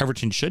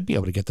 Everton should be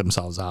able to get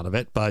themselves out of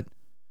it. But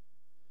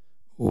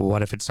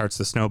what if it starts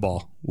to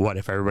snowball? What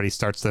if everybody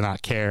starts to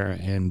not care?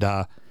 And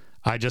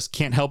I just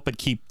can't help but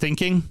keep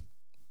thinking,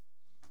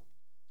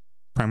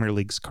 Premier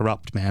League's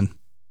corrupt, man.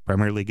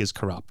 Premier League is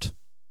corrupt.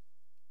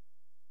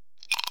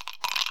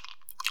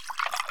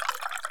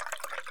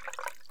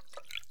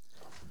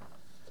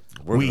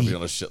 We're going to be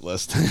on a shit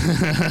list.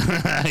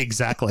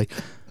 Exactly.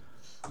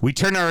 We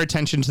turn our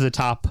attention to the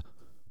top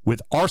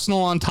with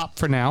Arsenal on top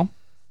for now.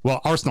 Well,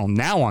 Arsenal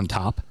now on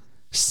top.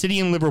 City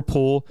and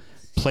Liverpool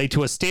play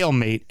to a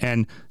stalemate,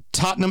 and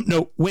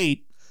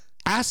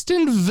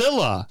Aston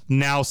Villa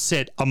now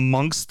sit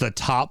amongst the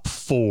top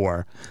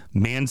four.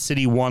 Man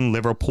City 1,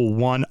 Liverpool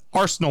 1,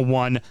 Arsenal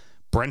 1,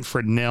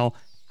 Brentford 0,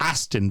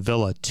 Aston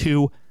Villa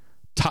 2,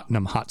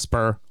 Tottenham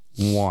Hotspur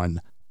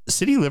 1.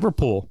 City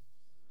Liverpool,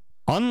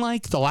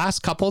 unlike the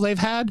last couple they've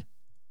had,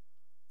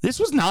 this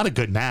was not a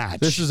good match.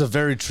 This is a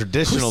very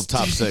traditional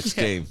top six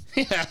game.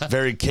 Yeah.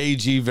 Very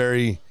cagey,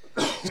 very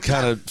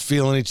kind of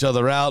feeling each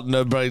other out.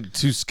 Nobody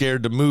too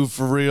scared to move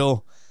for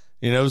real.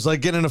 It was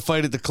like getting in a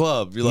fight at the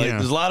club. You're like,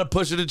 there's a lot of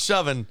pushing and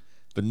shoving,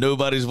 but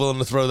nobody's willing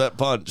to throw that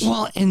punch.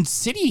 Well, and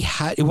City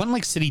it wasn't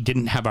like City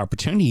didn't have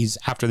opportunities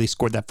after they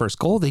scored that first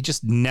goal. They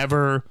just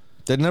never.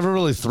 They never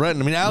really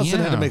threatened. I mean, Alisson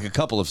had to make a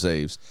couple of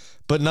saves,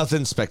 but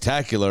nothing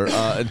spectacular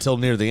until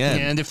near the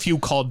end. And a few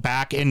called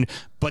back.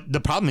 But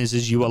the problem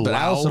is you allow. But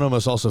Alisson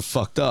almost also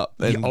fucked up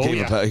and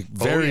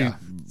very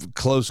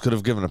close. Could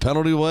have given a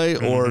penalty away,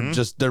 or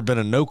just there'd been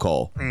a no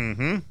call.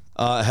 Mm-hmm.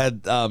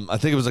 I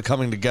think it was a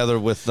coming together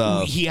with.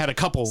 He had a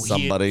couple.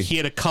 Somebody. He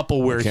had a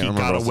couple where he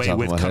got away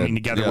with coming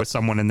together with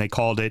someone, and they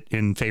called it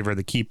in favor of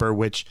the keeper.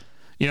 Which,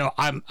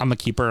 I'm a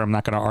keeper. I'm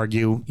not going to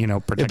argue.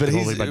 Protect the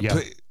goalie, but yeah.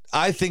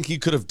 I think he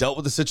could have dealt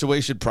with the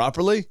situation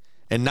properly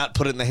and not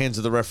put it in the hands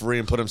of the referee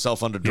and put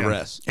himself under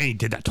duress. And he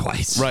did that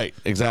twice. Right,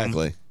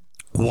 exactly.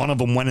 One of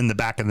them went in the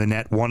back of the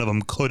net. One of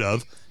them could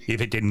have if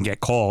it didn't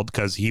get called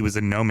because he was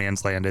in no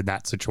man's land in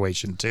that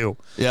situation too.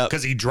 Yeah,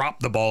 because he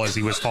dropped the ball as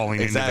he was falling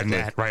into the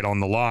net right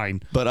on the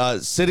line. But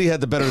City had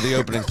the better of the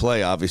opening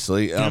play,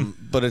 obviously.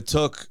 But it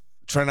took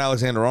Trent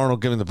Alexander-Arnold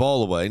giving the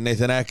ball away,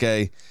 Nathan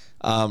Ake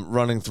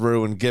running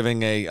through and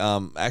giving a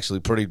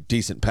actually pretty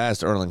decent pass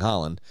to Erling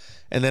Haaland.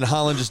 And then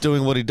Haaland just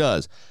doing what he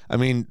does. I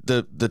mean,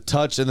 the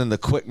touch and then the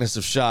quickness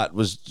of shot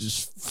was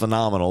just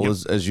phenomenal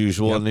as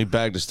usual. And he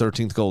bagged his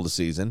 13th goal of the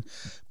season.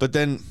 But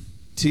then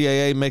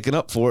TAA making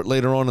up for it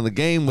later on in the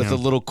game with a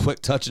little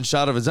quick touch and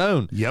shot of his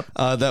own.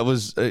 That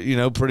was,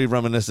 pretty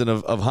reminiscent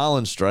of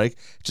Haaland's strike.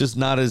 Just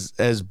not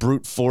as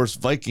brute force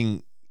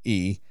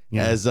Viking-y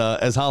as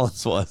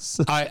Haaland's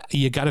was.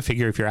 You got to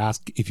figure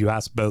if you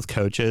ask both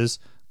coaches,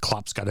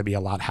 Klopp's got to be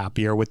a lot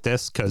happier with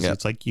this because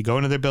it's like you go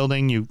into their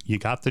building, you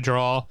got the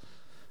draw.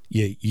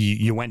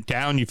 You went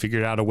down. You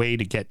figured out a way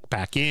to get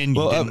back in.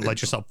 You didn't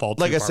let yourself fall too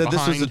far behind. Like I said,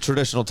 this was a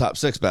traditional top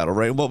six battle,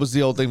 right? What was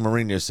the old thing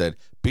Mourinho said?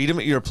 Beat them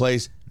at your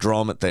place, draw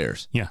them at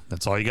theirs. Yeah,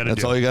 that's all you got to do.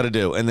 That's all you got to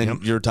do. And then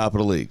you're top of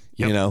the league,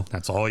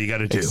 That's all you got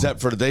to do. Except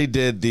for they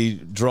did the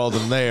draw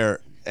them there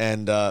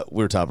and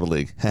we're top of the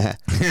league.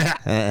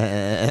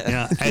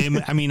 Yeah,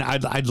 I mean,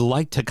 I'd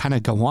like to kind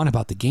of go on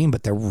about the game,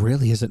 but there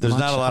really isn't. There's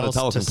much not a lot of else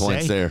talking to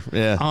points say. there.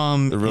 Yeah,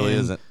 there really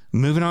and isn't.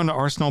 Moving on to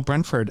Arsenal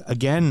Brentford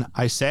again.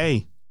 I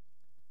say,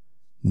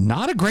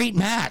 not a great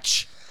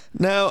match.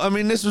 No, I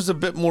mean this was a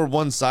bit more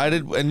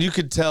one-sided, and you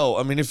could tell.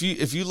 I mean, if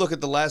you look at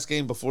the last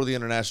game before the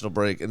international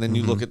break, and then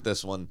you look at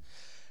this one,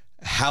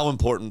 how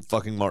important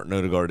fucking Martin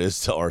Odegaard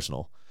is to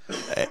Arsenal,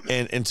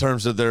 and in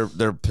terms of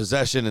their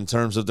possession, in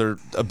terms of their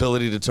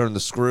ability to turn the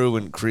screw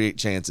and create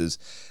chances.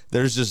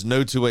 There's just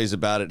no two ways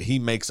about it. He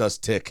makes us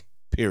tick.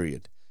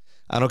 Period.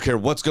 I don't care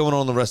what's going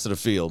on the rest of the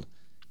field.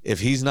 If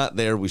he's not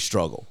there, we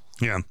struggle.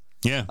 Yeah,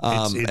 yeah,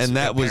 it's and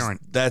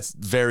apparent. that's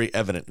very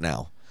evident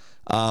now.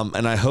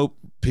 And I hope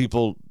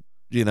people,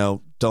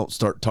 don't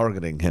start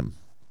targeting him.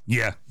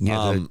 Yeah,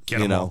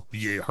 get him off.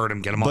 You heard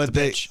him, get him off the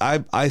pitch.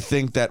 I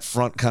think that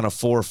front kind of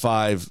 4 or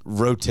 5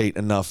 rotate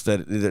enough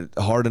that they're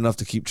hard enough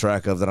to keep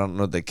track of that I don't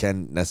know they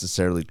can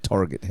necessarily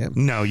target him.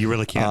 No, you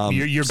really can't.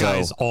 Your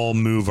guys all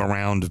move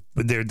around.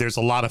 There's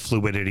a lot of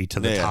fluidity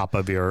to the top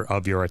of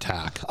your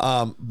attack.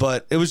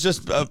 But it was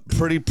just a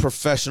pretty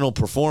professional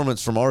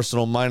performance from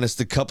Arsenal, minus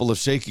the couple of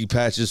shaky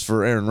patches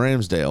for Aaron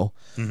Ramsdale,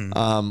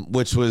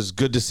 which was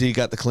good to see. He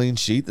got the clean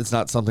sheet. That's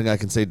not something I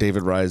can say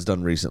David Raya has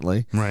done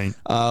recently. Right.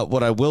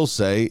 What I will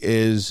say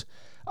is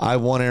I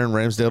want Aaron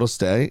Ramsdale to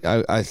stay.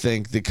 I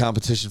think the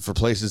competition for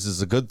places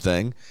is a good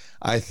thing.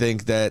 I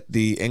think that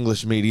the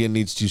English media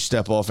needs to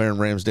step off Aaron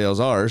Ramsdale's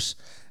arse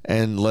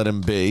and let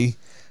him be.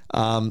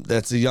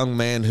 That's a young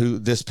man who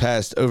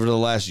over the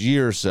last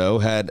year or so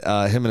had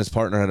him and his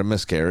partner had a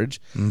miscarriage.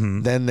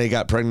 Then they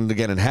got pregnant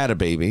again and had a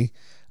baby.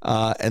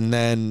 And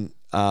then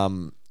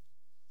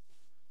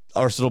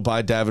Arsenal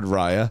buy David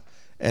Raya.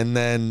 And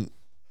then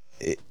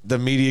the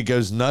media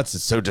goes nuts.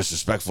 It's so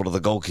disrespectful to the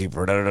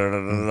goalkeeper.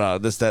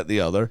 This, that, the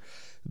other.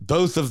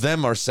 Both of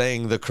them are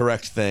saying the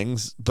correct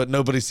things, but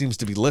nobody seems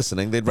to be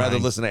listening. They'd rather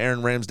listen to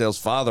Aaron Ramsdale's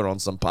father on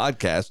some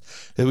podcast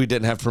who he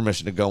didn't have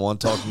permission to go on,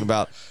 talking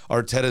about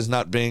Arteta's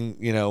not being,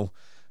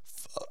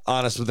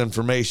 honest with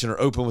information or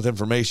open with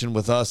information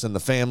with us and the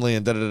family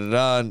and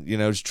and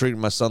just treating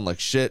my son like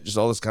shit, just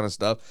all this kind of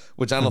stuff,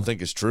 which I don't think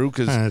is true.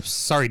 Because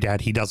sorry, Dad,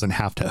 he doesn't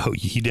have to owe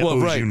you. He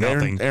owes you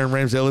nothing. Aaron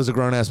Ramsdale is a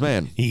grown ass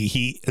man.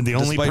 The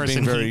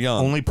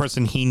only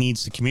person he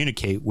needs to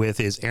communicate with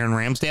is Aaron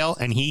Ramsdale,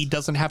 and he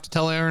doesn't have to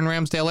tell Aaron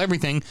Ramsdale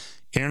everything.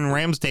 Aaron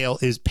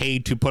Ramsdale is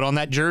paid to put on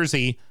that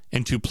jersey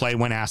and to play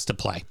when asked to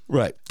play.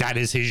 Right. That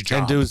is his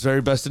job. And do his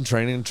very best in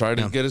training and try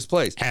to get his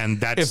place.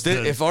 And that's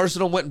if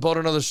Arsenal went and bought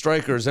another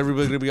striker, is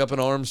everybody going to be up in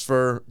arms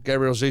for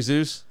Gabriel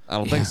Jesus? I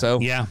don't think so.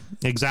 Yeah,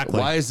 exactly.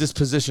 Why is this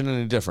position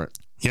any different?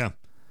 Yeah.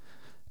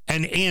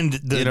 And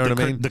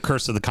the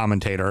curse of the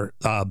commentator,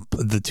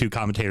 the two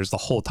commentators the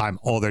whole time,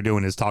 all they're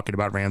doing is talking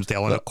about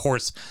Ramsdale. And of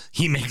course,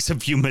 he makes a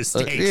few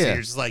mistakes. You're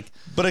just like,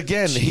 but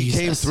again, he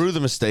came through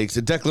the mistakes.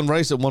 And Declan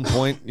Rice at one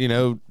point,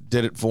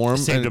 did it for him.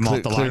 Saved him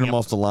off the line. Cleared him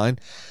off the line.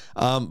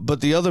 But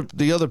the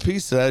other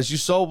piece to that is you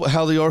saw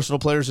how the Arsenal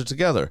players are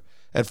together.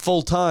 At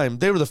full time,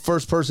 they were the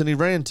first person he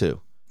ran to.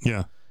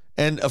 Yeah.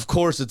 And, of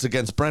course, it's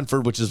against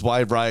Brentford, which is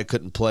why Raya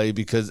couldn't play,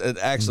 because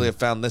I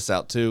found this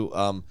out, too.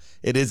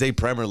 It is a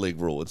Premier League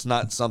rule. It's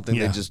not something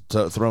they just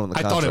throw in the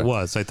contract. I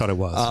thought it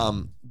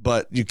was.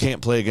 But you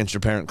can't play against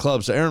your parent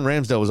club. So Aaron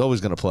Ramsdale was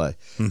always going to play.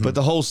 But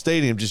the whole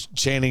stadium just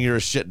chanting, "You're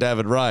a shit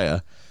David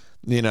Raya,"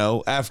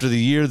 after the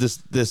year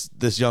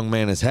this young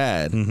man has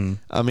had.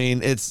 I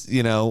mean, it's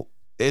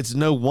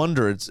no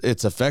wonder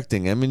it's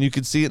affecting him. And you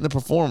could see it in the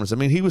performance. I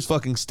mean, he was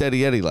fucking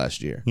steady Eddie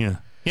last year. Yeah.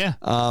 Yeah.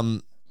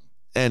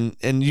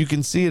 And you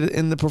can see it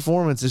in the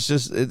performance. It's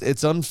just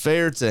it's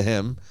unfair to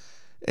him.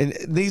 And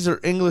these are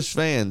English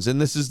fans, and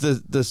this is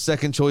the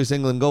second choice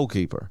England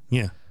goalkeeper.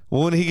 Yeah.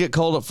 Well, when he get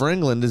called up for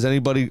England, is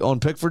anybody on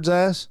Pickford's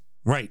ass?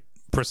 Right.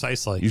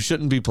 Precisely. You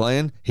shouldn't be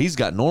playing. He's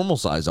got normal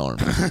size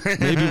arms.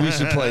 Maybe we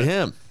should play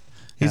him.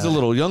 He's a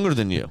little younger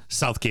than you.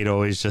 Southgate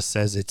always just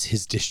says it's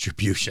his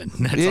distribution.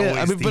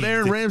 That's but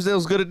Aaron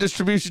Ramsdale's good at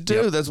distribution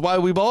too. Yep. That's why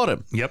we bought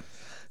him. Yep.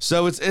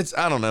 So it's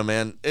I don't know,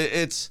 man.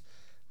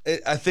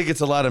 I think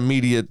it's a lot of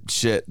media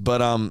shit,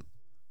 but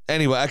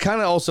anyway, I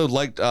kind of also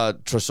liked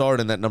Trossard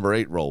in that number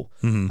 8 role.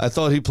 I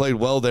thought he played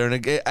well there,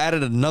 and it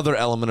added another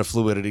element of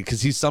fluidity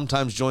because he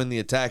sometimes joined the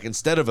attack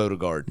instead of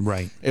Odegaard.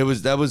 Right.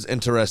 That was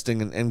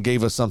interesting and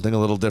gave us something a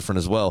little different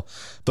as well.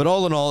 But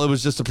all in all, it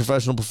was just a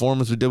professional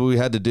performance. We did what we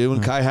had to do,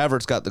 and Kai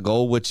Havertz got the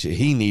goal, which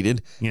he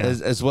needed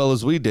as well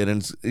as we did.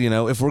 And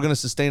if we're going to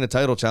sustain a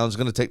title challenge, it's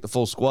going to take the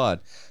full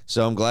squad.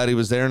 So I'm glad he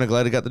was there, and I'm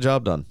glad he got the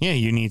job done. Yeah,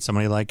 you need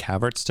somebody like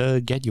Havertz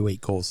to get you 8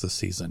 goals this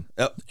season.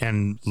 Yep.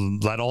 And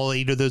let all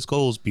 8 of those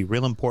goals be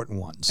real important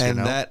ones. And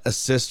that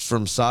assist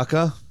from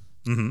Saka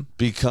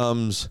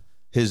becomes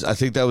I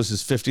think that was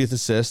his 50th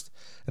assist,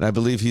 and I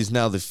believe he's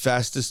now the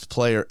fastest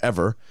player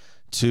ever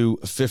to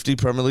 50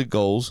 Premier League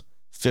goals,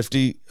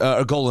 50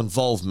 goal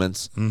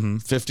involvements,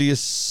 50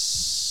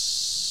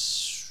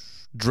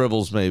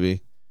 dribbles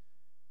maybe.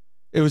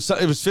 It was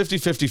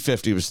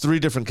 50-50-50. It was 3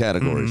 different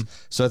categories.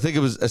 So I think it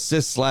was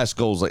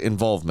assists/goals, like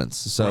involvements.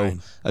 So Right.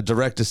 a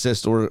direct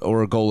assist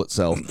or a goal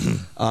itself.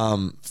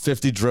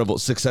 50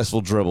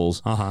 successful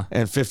dribbles,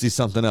 and 50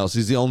 something else.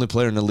 He's the only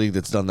player in the league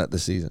that's done that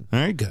this season.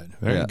 Very good.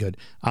 Very Yeah. good.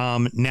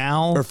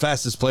 Now, Or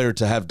fastest player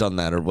to have done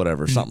that or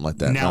whatever, something like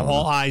that. Now I don't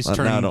all know. eyes Now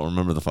turn- I don't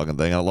remember the fucking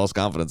thing. I lost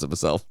confidence in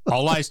myself.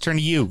 all eyes turn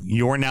to you.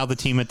 You're now the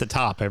team at the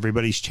top.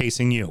 Everybody's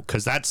chasing you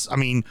because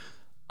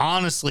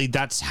honestly,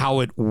 that's how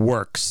it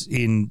works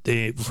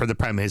for the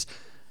Prem is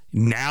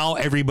now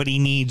everybody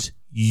needs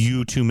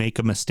you to make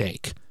a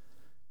mistake.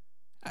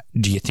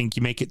 Do you think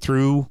you make it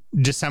through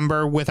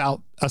December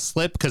without a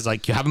slip? Because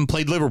you haven't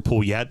played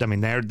Liverpool yet. I mean,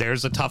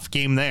 there's a tough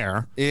game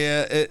there.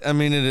 Yeah, it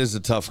is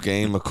a tough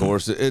game, of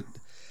course.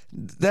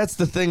 That's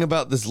the thing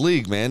about this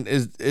league, man,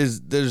 is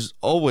there's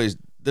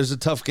a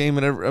tough game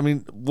in every. I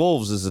mean,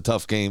 Wolves is a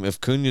tough game.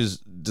 If Cunha's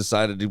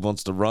decided he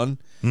wants to run,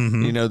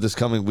 this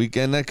coming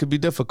weekend, that could be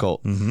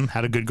difficult.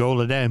 Had a good goal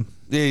today.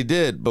 Yeah, he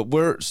did. But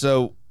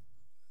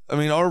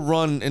our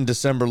run in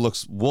December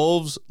looks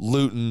Wolves,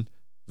 Luton,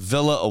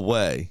 Villa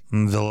away.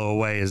 Villa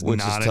away is Which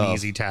not is an tough.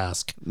 easy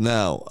task.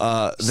 No,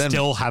 then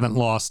Still haven't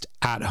lost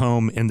at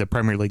home in the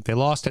Premier League. They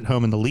lost at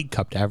home in the League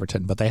Cup to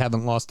Everton, but they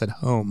haven't lost at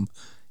home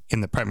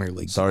in the Premier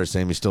League. sorry,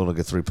 Sam, you still don't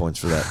get 3 points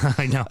for that.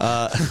 I know.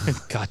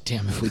 God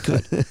damn, if we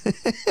could.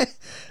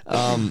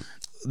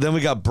 Then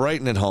we got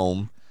Brighton at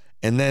home,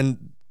 and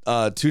then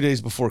 2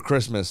 days before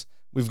Christmas,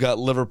 we've got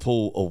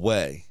Liverpool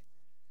away.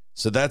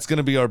 So that's going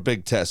to be our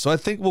big test. So I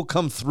think we'll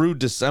come through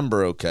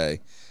December okay.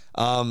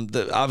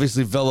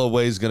 Obviously, Villa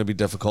away is going to be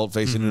difficult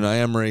facing Unai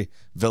Emery.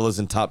 Villa's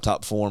in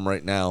top form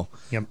right now.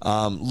 Yep.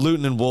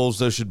 Luton and Wolves,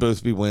 those should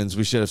both be wins.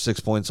 We should have 6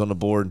 points on the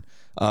board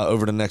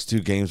over the next 2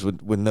 games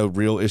with no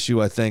real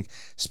issue, I think.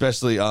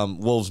 Especially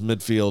Wolves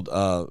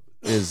midfield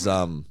is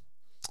a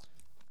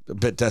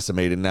bit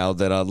decimated now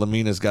that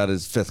Lamina's got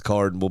his 5th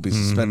card and will be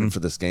suspended for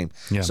this game.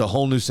 Yeah. So a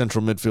whole new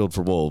central midfield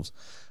for Wolves.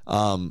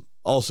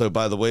 Also,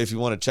 by the way, if you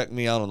want to check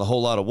me out on the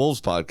Whole Lot of Wolves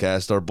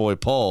podcast, our boy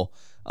Paul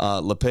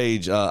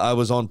LePage, I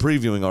was on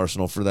previewing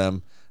Arsenal for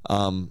them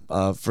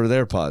for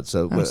their pod.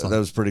 So that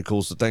was pretty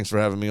cool. So thanks for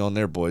having me on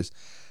there, boys.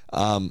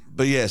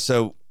 But yeah,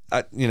 so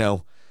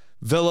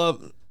Villa,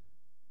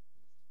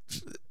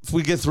 if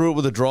we get through it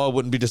with a draw, I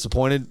wouldn't be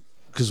disappointed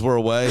because we're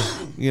away.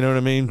 You know what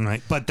I mean?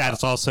 Right. But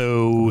that's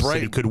also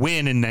City could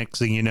win, and next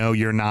thing you know,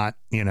 you're not,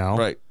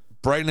 Right.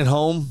 Brighton at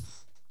home,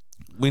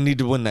 we need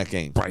to win that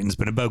game. Brighton's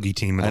been a bogey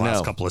team in the I last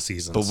know, couple of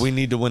seasons. But we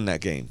need to win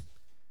that game.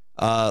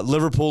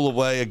 Liverpool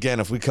away, again,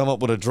 if we come up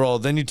with a draw,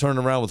 then you turn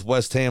around with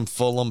West Ham,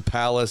 Fulham,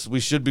 Palace. We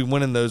should be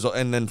winning those,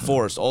 and then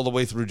Forest all the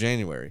way through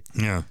January.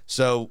 Yeah.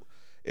 So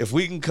if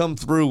we can come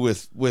through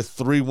with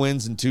 3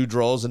 wins and 2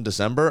 draws in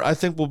December, I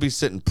think we'll be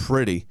sitting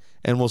pretty,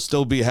 and we'll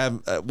still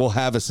we'll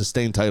have a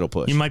sustained title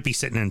push. You might be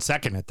sitting in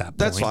second at that point.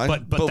 That's fine,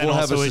 But but then we'll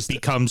have also a it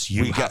becomes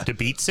you have to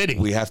beat City.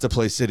 We have to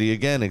play City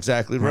again.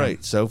 Exactly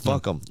right. So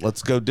fuck them.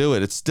 Let's go do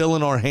it. It's still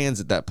in our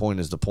hands at that point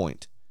is the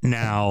point.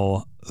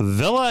 Now,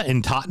 Villa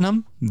and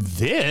Tottenham,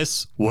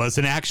 this was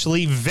an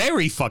actually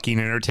very fucking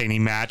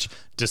entertaining match,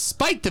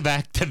 despite the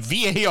fact that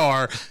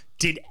VAR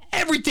did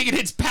everything in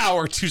its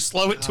power to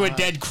slow it to a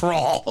dead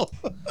crawl.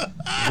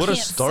 What a Can't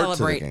start to the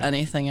celebrate game.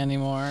 anything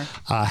anymore.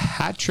 A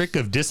hat trick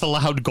of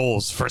disallowed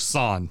goals for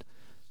Son.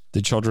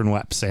 The children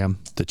wept, Sam.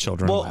 The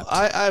children Well, wept.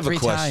 I have 3 a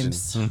question.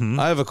 times.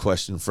 I have a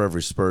question for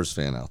every Spurs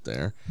fan out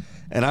there,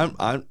 and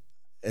I'm.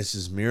 This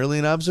is merely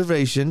an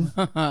observation.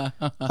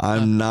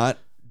 I'm not,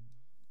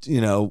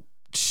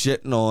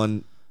 shitting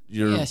on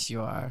your Yes,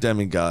 you are.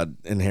 demigod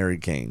and Harry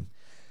Kane,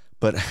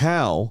 but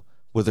how,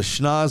 with a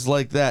schnoz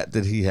like that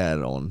he had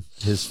on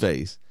his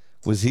face,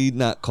 was he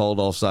not called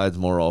offsides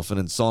more often?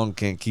 And Son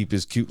can't keep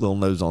his cute little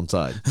nose on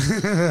side.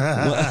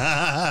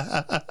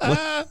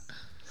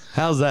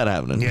 How's that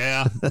happening?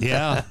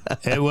 Yeah,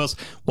 it was.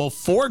 Well,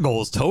 4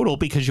 goals total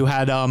because you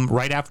had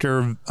right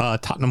after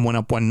Tottenham went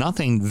up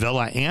 1-0,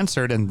 Villa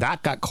answered, and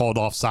that got called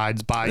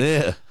offsides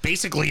by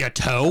basically a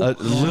toe.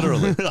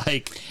 Literally.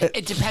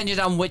 It depended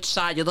on which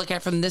side you look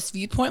at from this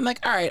viewpoint. I'm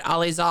like, all right,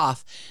 Ollie's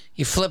off.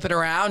 You flip it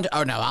around.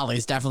 Oh, no,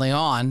 Ollie's definitely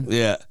on.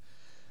 Yeah.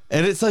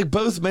 And it's like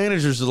both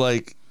managers are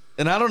like,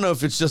 and I don't know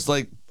if it's just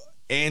like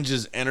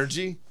Ange's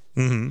energy.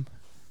 Mm-hmm.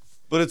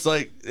 But it's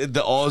like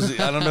the Aussie.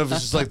 I don't know if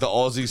it's just like the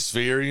Aussie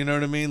sphere. You know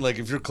what I mean? Like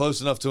if you're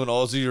close enough to an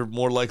Aussie, you're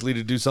more likely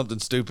to do something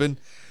stupid.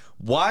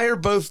 Why are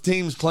both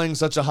teams playing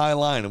such a high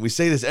line? And we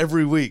say this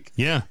every week.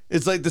 Yeah.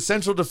 It's like the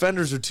central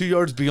defenders are 2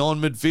 yards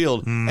beyond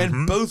midfield,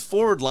 and both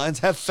forward lines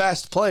have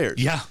fast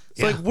players. Yeah.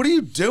 It's like, what are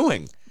you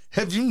doing?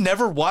 Have you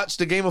never watched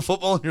a game of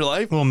football in your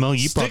life? Well, Mel,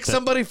 you brought stick that-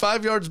 somebody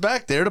 5 yards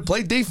back there to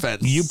play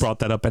defense. You brought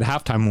that up at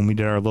halftime when we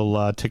did our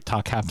little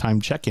TikTok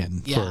halftime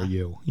check-in Yeah. for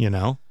you,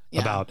 Yeah.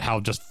 about how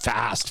just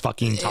fast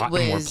fucking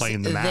Tottenham were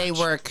playing the match. They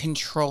were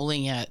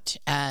controlling it,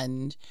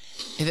 and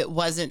if it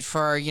wasn't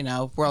for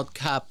World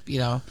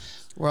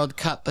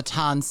Cup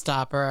baton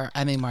stopper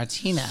Emi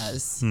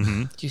Martinez,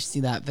 Mm-hmm. did you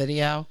see that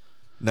video?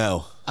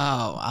 No.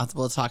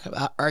 We'll talk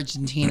about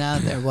Argentina.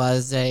 There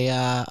was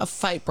a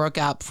fight broke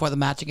out before the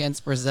match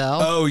against Brazil.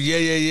 Oh, yeah.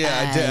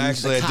 I did. And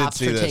Actually, the I did cops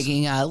see were this.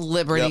 taking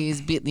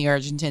liberties, beating the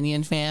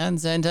Argentinian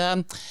fans, and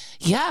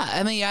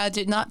I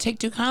did not take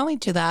too kindly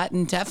to that,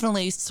 and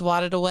definitely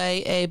swatted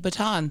away a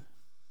baton.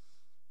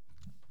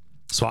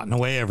 Swatting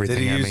away everything.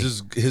 Did he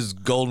use his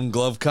golden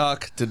glove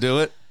cock to do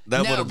it?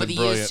 That would No, have but been he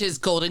brilliant. used his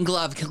golden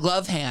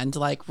glove hand,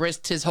 like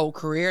risked his whole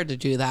career to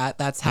do that.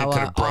 That's how Could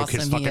have broke awesome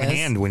his he fucking is.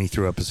 hand when he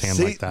threw up his hand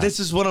See, like that. this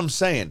is what I'm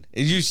saying.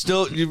 You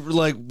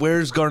like,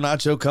 where's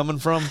Garnacho coming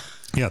from?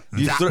 yeah,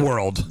 You that throw-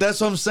 world.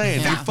 That's what I'm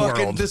saying. That You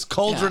fucking world. this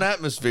cauldron Yeah.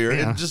 atmosphere.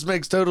 Yeah. It just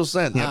makes total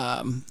sense.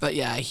 But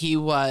yeah, he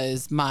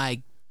was,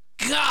 my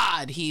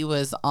God, he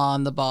was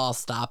on the ball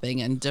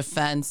stopping, and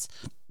defense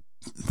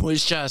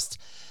was just.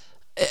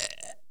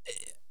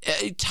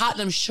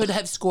 Tottenham should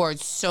have scored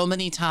so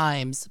many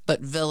times,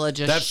 but Villa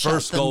just That shut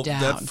first them goal,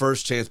 down. that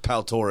first chance,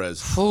 Pau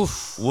Torres.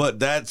 Oof.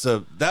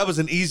 That was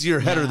an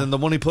easier header Yeah. than the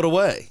one he put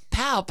away.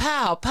 Pow,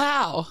 pow,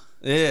 pow.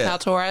 Yeah. Pau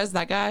Torres,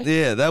 that guy.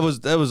 Yeah, that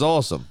was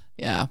awesome.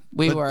 Yeah,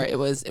 it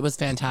was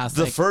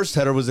fantastic. The first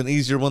header was an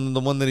easier one than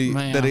the one that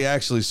he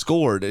actually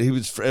scored. It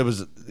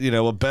was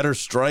a better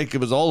strike. It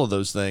was all of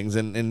those things,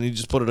 and he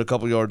just put it a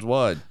couple yards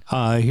wide.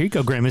 Here you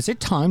go, Graham. Is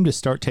it time to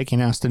start taking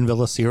Aston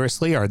Villa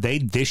seriously? Are they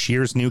this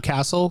year's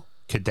Newcastle?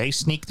 Could they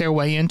sneak their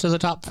way into the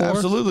top 4?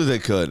 Absolutely, they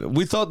could.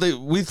 We thought they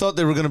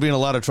were going to be in a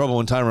lot of trouble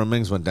when Tyrone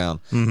Mings went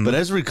down, but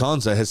Ezri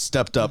Konsa has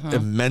stepped up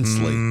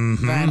immensely.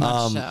 Very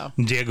much so.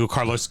 Diego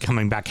Carlos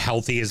coming back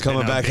healthy has Coming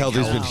been a back big healthy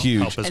has help- been huge.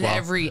 help as And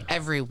well.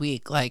 every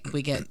week, like,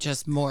 we get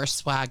just more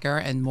swagger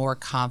and more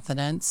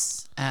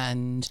confidence,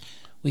 and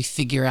we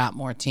figure out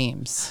more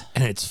teams.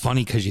 And it's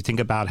funny because you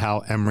think about how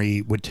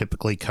Emery would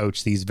typically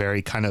coach these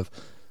very kind of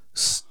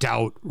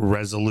stout,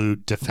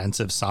 resolute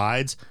defensive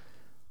sides.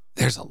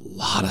 There's a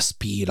lot of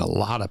speed, a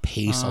lot of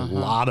pace, a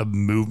lot of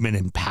movement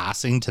and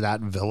passing to that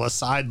Villa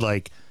side.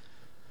 Like,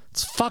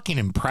 it's fucking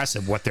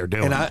impressive what they're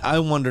doing. And I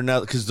wonder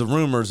now, because the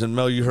rumors, and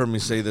Mel, you heard me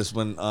say this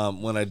when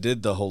I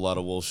did the Whole Lot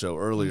of Wolf show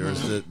earlier,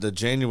 is that the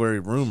January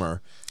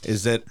rumor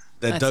is that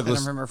That's been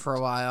Douglas a rumor for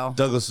a while.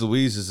 Douglas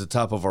Luiz is the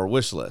top of our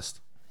wish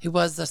list. He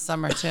was this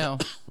summer too.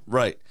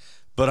 Right.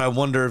 But I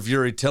wonder if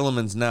Yuri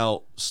Tillemans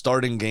now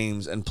starting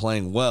games and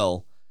playing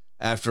well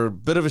after a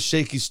bit of a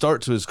shaky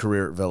start to his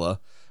career at Villa.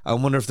 I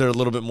wonder if they're a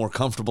little bit more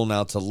comfortable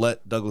now to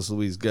let Douglas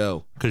Luiz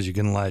go. Because you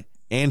can let,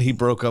 And he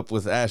broke up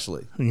with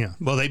Ashley. yeah.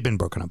 Well, they've been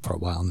broken up for a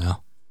while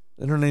now.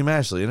 Isn't her name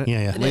Ashley, isn't it?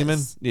 Yeah, yeah. It Lehman?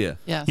 is. Yeah.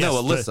 Yes. No,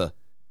 Yes, Alyssa.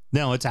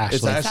 No, it's Ashley.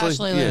 It's Ashley?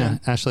 Ashley yeah. Lehman.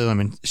 Yeah, Ashley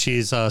Lemon.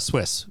 She's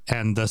Swiss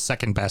and the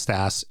second best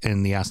ass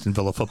in the Aston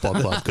Villa Football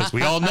Club because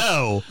we all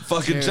know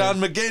Fucking John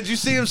McGinn. Did you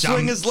see him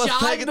swing his left John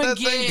peg at that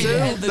thing McGinn too?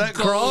 and the That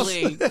cross?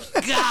 goalie.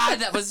 God,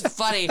 that was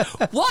funny.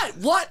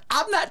 What?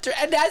 I'm not.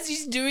 And as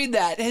he's doing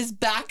that, his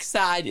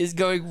backside is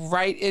going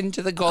right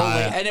into the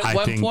goalie, and at I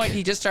one think- point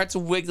he just starts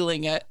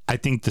wiggling it. I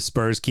think the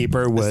Spurs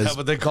keeper Is was. that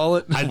what they call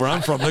it? Where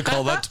I'm from, they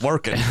call that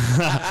twerking.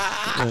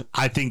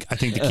 I think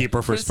the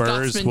keeper for When a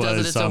Spurs Scotsman does it,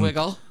 was it's a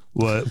wiggle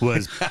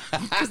was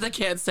because they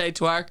can't say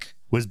twerk.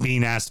 was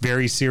being asked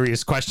very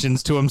serious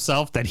questions to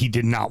himself that he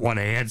did not want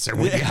to answer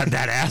when you had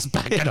that ass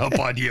backing up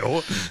on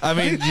you. I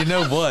mean, you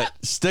know what?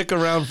 Stick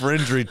around for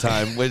injury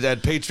time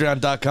at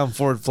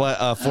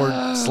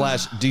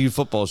patreon.com/DU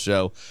football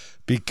show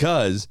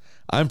because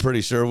I'm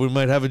pretty sure we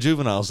might have a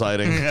juvenile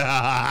sighting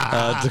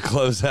to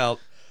close out.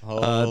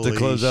 Holy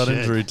shit.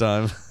 Injury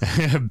time.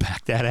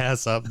 Back that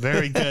ass up.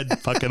 Very good.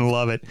 Fucking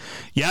love it.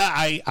 Yeah,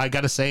 I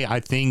gotta say,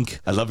 I think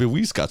I love your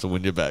Wisconsin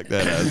when you back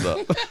that ass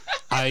up.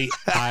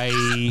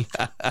 I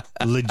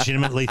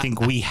legitimately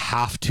think we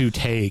have to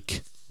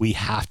take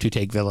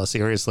Villa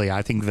seriously.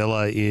 I think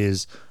Villa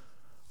is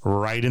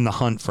right in the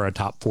hunt for a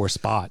top 4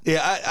 spot.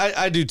 Yeah,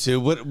 I do too.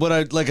 What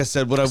I like I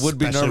said, what I would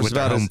be Especially nervous with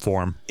their about home is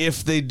form.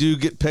 if they do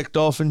get picked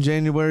off in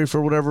January for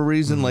whatever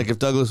reason, like if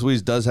Douglas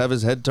Luiz does have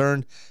his head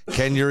turned,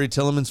 can Yuri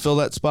Tillemans fill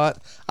that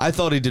spot? I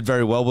thought he did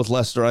very well with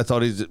Leicester. I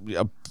thought he's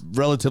a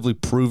relatively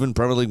proven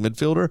Premier League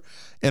midfielder,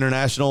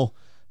 international,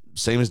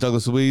 same as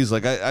Douglas Luiz.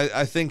 Like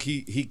I think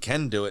he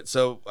can do it.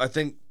 So I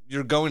think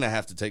you're going to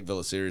have to take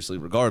Villa seriously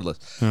regardless.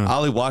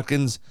 Ollie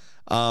Watkins,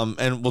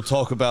 and we'll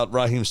talk about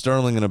Raheem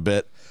Sterling in a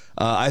bit.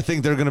 I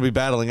think they're going to be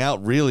battling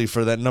out really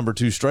for that number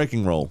 2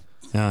 striking role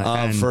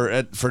And-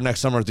 for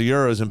next summer at the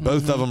Euros, and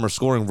both of them are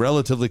scoring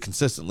relatively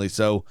consistently.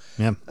 So,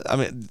 Yeah. I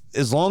mean,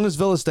 as long as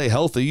Villa stay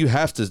healthy, you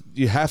have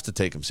to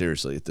take them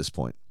seriously at this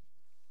point.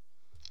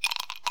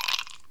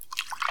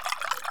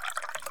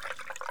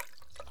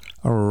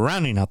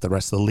 Rounding out the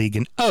rest of the league,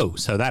 and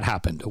so that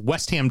happened.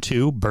 West Ham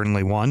 2,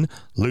 Burnley 1,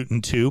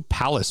 Luton 2,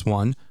 Palace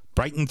 1,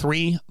 Brighton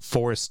 3,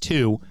 Forest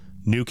 2,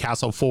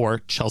 Newcastle 4,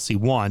 Chelsea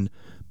 1,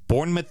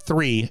 Bournemouth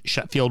 3,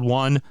 Sheffield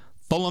 1,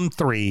 Fulham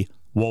 3,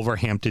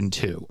 Wolverhampton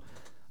 2.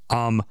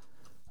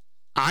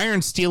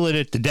 Iron steal it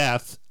at the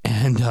death,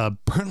 and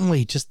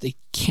Burnley they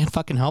can't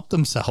fucking help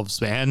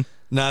themselves, man.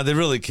 Nah, they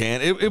really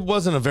can't. It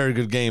wasn't a very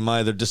good game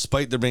either,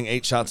 despite there being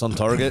 8 shots on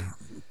target,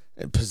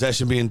 and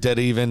possession being dead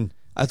even.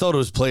 I thought it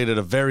was played at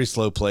a very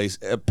slow pace,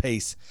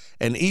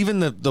 and even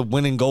the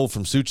winning goal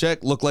from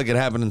Souček looked like it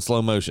happened in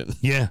slow motion.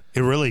 Yeah,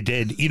 it really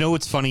did. You know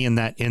what's funny in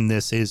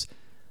this is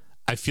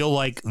I feel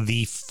like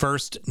the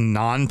first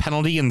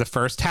non-penalty in the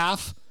first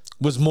half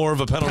Was more of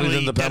a penalty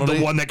than the penalty.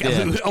 The one that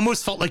it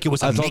almost felt like it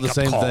was a I thought the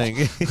same call. thing.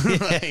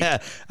 Yeah,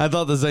 I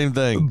thought the same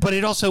thing. But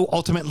it also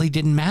ultimately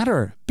didn't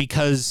matter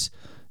because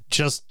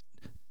just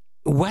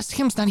West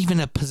Ham's not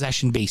even a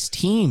possession-based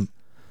team.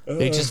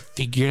 They just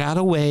figured out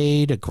a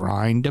way to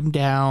grind them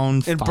down.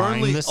 And find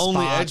Burnley the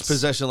only spots. edged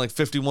possession like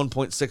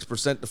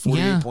 51.6% to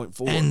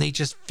 48.4. And they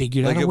just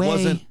figured like out a it way.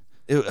 wasn't.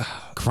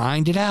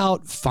 Grind it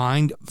out.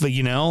 Find,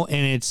 and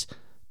it's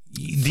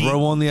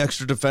Throw on the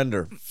extra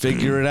defender.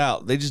 Figure it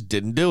out. They just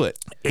didn't do it.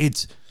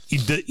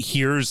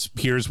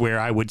 Here's where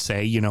I would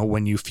say,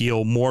 when you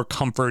feel more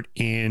comfort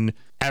in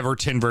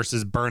Everton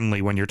versus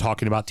Burnley when you're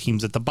talking about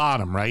teams at the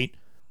bottom, right?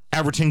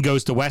 Everton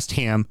goes to West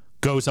Ham,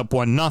 goes up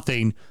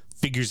 1-0,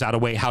 figures out a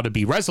way how to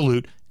be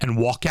resolute and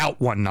walk out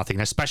 1-0,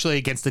 especially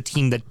against a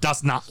team that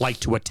does not like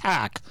to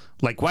attack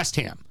like West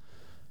Ham.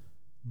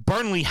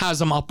 Burnley has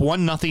them up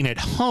 1-0 at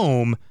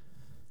home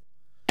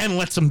and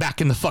lets them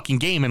back in the fucking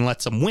game and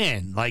lets them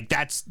win. Like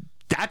that's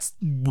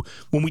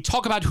when we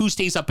talk about who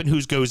stays up and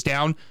who goes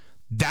down,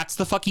 that's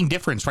the fucking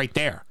difference right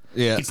there.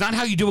 Yeah. It's not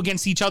how you do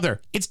against each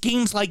other. It's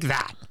games like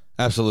that.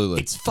 Absolutely.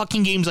 It's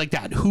fucking games like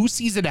that. Who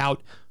sees it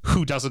out?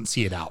 Who doesn't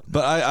see it out?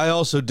 But I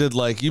also did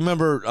you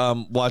remember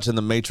watching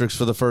The Matrix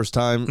for the first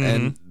time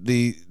and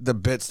the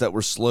bits that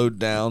were slowed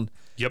down.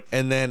 Yep.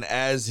 And then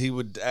as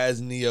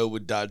Neo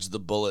would dodge the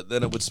bullet,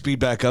 then it would speed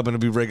back up and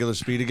it'd be regular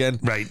speed again.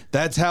 Right.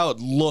 That's how it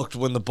looked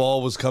when the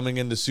ball was coming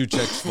into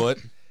Souček's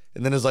foot.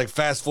 And then it's like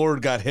fast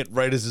forward got hit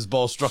right as his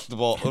ball struck the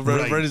ball,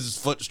 right as his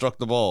foot struck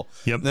the ball.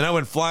 Yep. And then I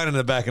went flying in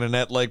the back of the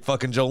net like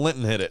fucking Joe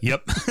Linton hit it.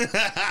 Yep.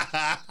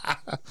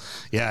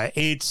 Yeah,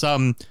 it's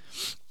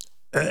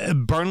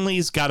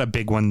Burnley's got a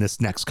big one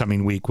this next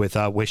coming week with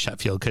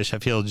Sheffield because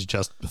Sheffield's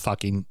just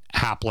fucking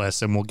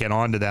hapless, and we'll get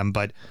on to them.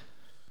 But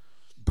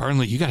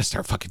Burnley, you got to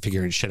start fucking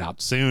figuring shit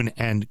out soon.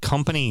 And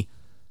Company,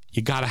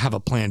 you got to have a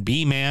plan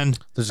B, man.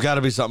 There's got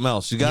to be something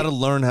else. You got to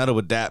learn how to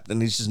adapt,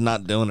 and he's just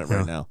not doing it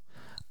right now.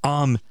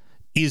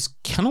 Is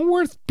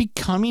Kenilworth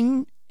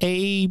becoming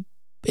a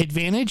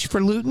advantage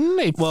for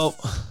Luton? Well,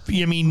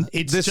 I mean,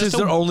 it's this just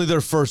is only their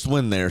first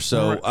win there,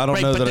 so I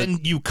don't know but that. Then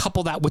you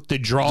couple that with the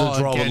draw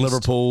with against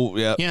Liverpool,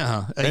 yeah,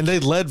 yeah, and they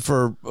led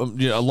for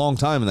a long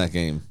time in that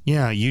game.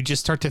 Yeah, you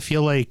just start to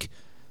feel like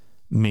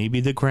maybe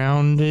the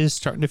ground is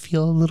starting to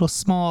feel a little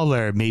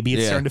smaller. Maybe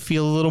it's starting to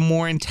feel a little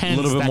more intense.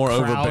 A little bit that more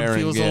crowd overbearing.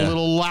 Feels a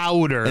little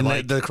louder, and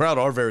the crowd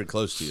are very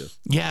close to you.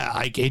 Yeah,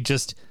 like it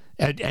just.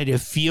 And it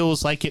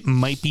feels like it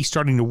might be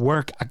starting to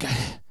work.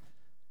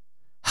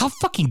 How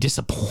fucking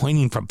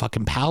disappointing from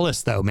fucking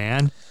Palace, though,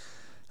 man.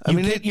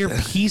 You get your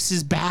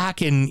pieces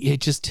back, and it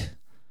just...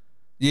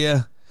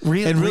 Yeah.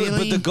 Really?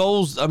 But the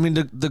goals,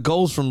 the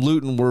goals from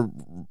Luton were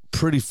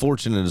pretty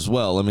fortunate as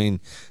well. I mean,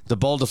 the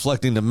ball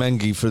deflecting to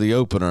Mengi for the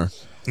opener.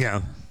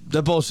 Yeah.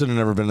 That ball should have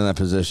never been in that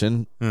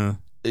position. Yeah.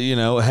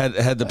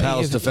 Had the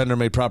Palace defender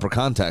made proper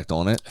contact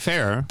on it.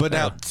 Fair. But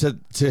now,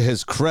 to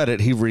his credit,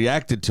 he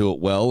reacted to it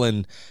well.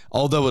 And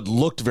although it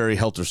looked very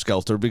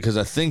helter-skelter, because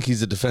I think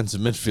he's a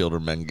defensive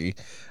midfielder, Mengi,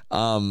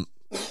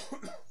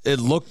 it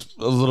looked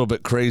a little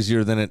bit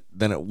crazier than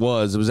it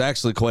was. It was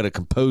actually quite a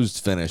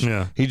composed finish.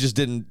 Yeah. He just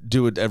didn't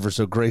do it ever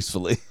so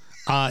gracefully.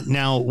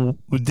 Now,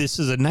 this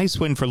is a nice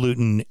win for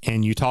Luton,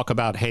 and you talk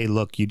about, hey,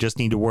 look, you just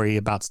need to worry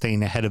about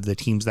staying ahead of the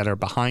teams that are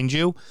behind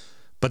you.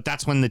 But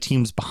that's when the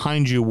teams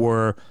behind you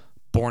were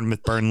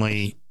Bournemouth,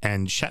 Burnley,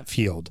 and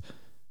Sheffield.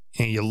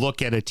 And you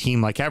look at a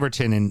team like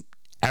Everton, and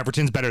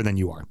Everton's better than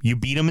you are. You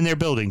beat them in their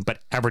building, but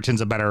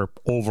Everton's a better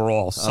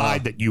overall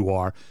side that you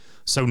are.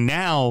 So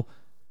now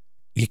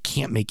you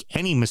can't make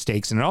any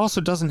mistakes. And it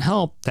also doesn't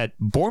help that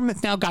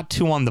Bournemouth now got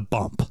 2 on the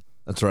bump.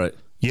 That's right.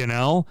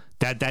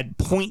 That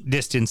point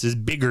distance is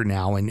bigger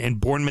now, and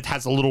Bournemouth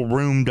has a little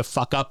room to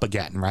fuck up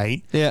again,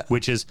 right? Yeah.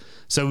 Which is,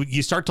 so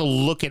you start to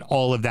look at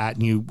all of that,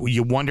 and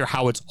you wonder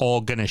how it's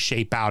all going to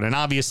shape out. And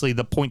obviously,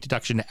 the point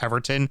deduction to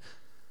Everton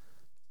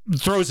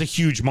throws a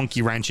huge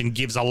monkey wrench and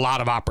gives a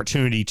lot of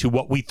opportunity to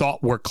what we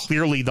thought were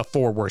clearly the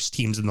 4 worst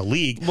teams in the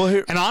league.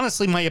 Well, and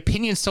honestly, my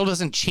opinion still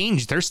doesn't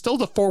change. They're still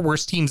the 4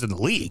 worst teams in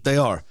the league. They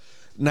are.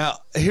 Now,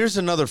 here's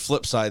another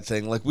flip side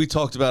thing. Like we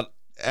talked about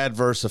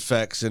adverse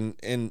effects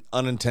and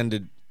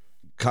unintended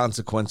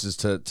consequences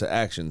to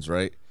actions,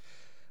 right?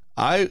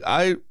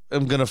 I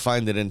am going to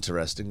find it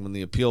interesting when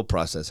the appeal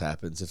process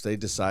happens if they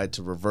decide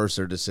to reverse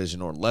their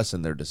decision or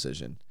lessen their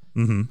decision.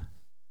 Mm-hmm.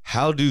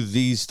 How do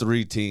these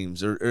 3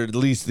 teams, or at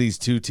least these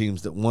 2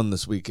 teams that won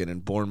this weekend in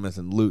Bournemouth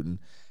and Luton,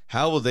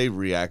 how will they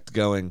react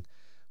going,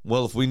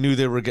 well, if we knew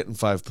they were getting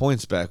 5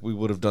 points back, we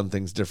would have done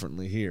things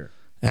differently here?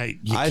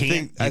 You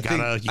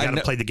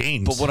gotta play the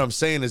games. But what I'm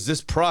saying is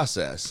this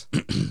process,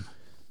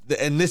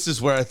 and this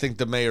is where I think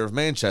the mayor of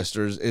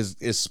Manchester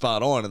is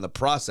spot on, and the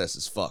process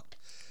is fucked.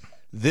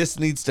 This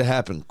needs to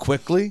happen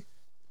quickly.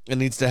 It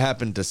needs to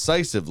happen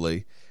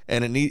decisively.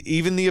 and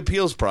even the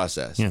appeals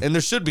process. And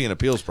there should be an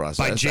appeals process.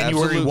 By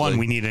January absolutely. 1,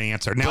 we need an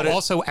answer. Now,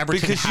 also,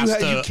 Everton because has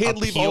to you can't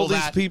leave all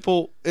these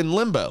people in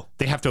limbo.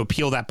 They have to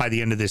appeal that by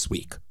the end of this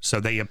week. So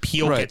the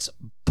appeal gets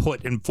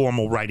put in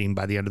formal writing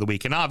by the end of the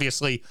week. And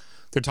obviously,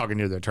 they're talking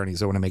to their attorneys.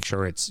 They want to make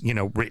sure it's,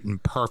 written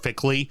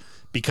perfectly,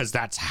 because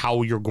that's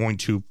how you're going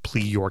to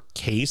plead your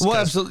case. Well,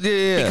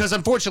 absolutely. Yeah. Because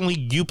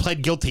unfortunately, you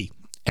pled guilty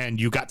and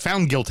you got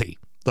found guilty.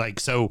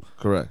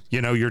 Correct.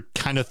 You're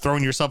kind of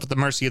throwing yourself at the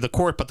mercy of the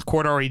court, but the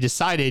court already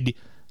decided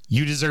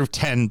you deserve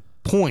 10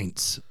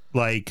 points.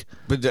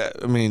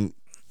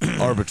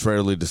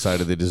 Arbitrarily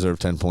decided they deserve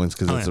 10 points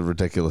because it's a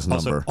ridiculous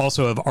number.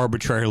 Also have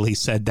arbitrarily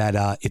said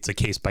that it's a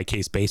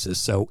case-by-case basis.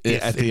 So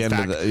if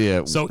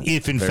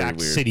in fact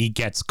weird. City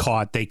gets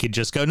caught, they could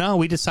just go, no,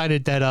 we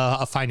decided that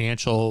a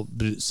financial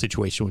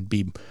situation would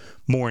be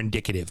more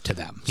indicative to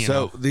them.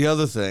 The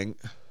other thing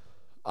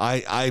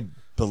I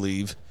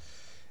believe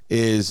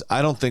is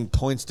I don't think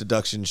points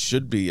deduction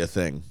should be a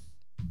thing.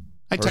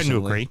 I tend to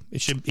agree.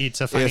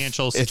 It's a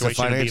financial situation. It's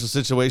a financial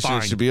situation.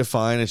 It should be a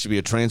fine. It should be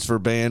a transfer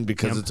ban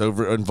because it's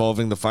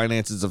involving the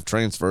finances of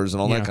transfers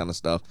and all that kind of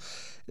stuff.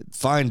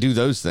 Fine, do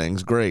those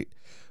things, great.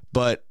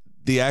 But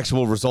the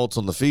actual results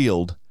on the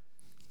field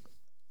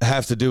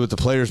have to do with the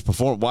players'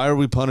 performance. Why are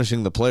we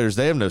punishing the players?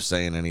 They have no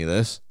say in any of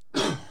this.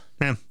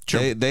 Yeah,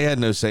 true. They had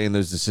no say in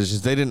those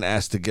decisions. They didn't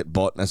ask to get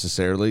bought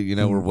necessarily,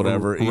 or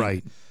whatever.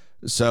 Right.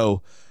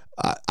 So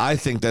I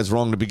think that's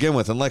wrong to begin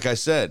with. And like I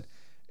said,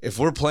 if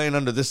we're playing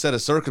under this set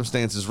of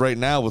circumstances right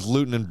now with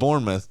Luton and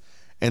Bournemouth,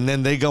 and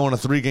then they go on a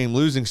 3-game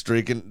losing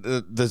streak, and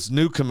this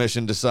new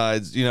commission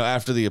decides,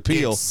 after the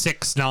appeal, it's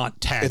 6, not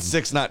 10. It's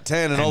 6, not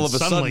 10, and all of a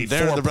sudden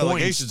they're the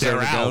relegation zone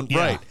again. Yeah.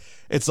 Right.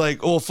 It's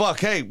like, well,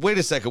 fuck. Hey, wait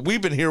a second.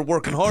 We've been here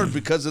working hard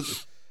because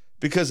of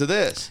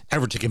this.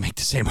 Everton can make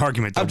the same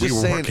argument that we were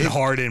saying, working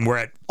hard and we're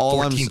at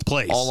 14th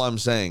place. All I'm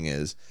saying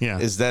is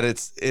that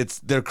it's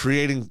they're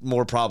creating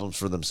more problems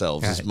for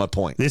themselves. Is my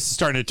point. This is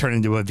starting to turn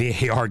into a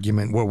VA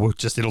argument where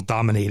it'll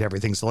dominate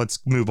everything. So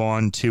let's move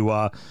on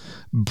to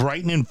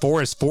Brighton and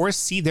Forest.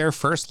 Forest see their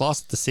first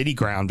loss at the City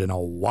Ground in a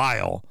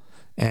while.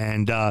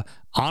 And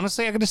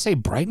honestly, I got to say,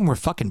 Brighton were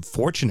fucking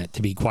fortunate,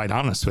 to be quite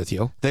honest with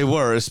you. They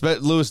were.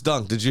 Lewis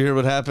Dunk, did you hear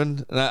what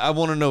happened? And I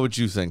want to know what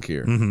you think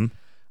here. Mm-hmm.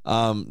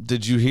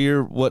 Did you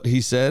hear what he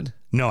said?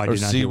 No, I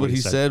did not hear what he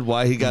said.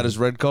 Why he got his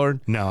red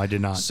card? No, I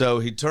did not. So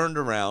he turned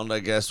around, I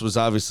guess, was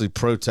obviously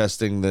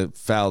protesting the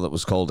foul that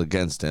was called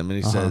against him. And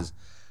he says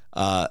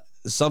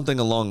something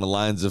along the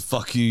lines of,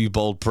 fuck you, you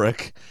bold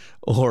prick,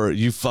 or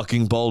you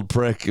fucking bold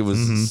prick. It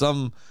was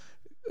some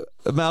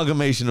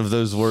amalgamation of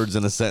those words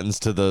in a sentence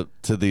to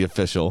the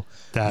official,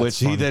 which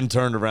he then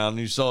turned around and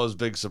you saw his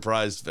big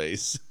surprised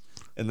face.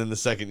 And then the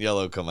second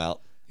yellow come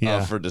out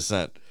for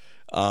dissent.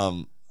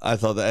 I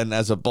thought that, and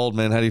as a bold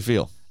man, how do you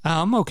feel?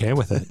 I'm okay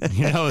with it.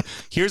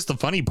 Here's the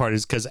funny part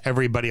is because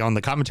everybody on the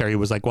commentary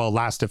was like, well,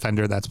 last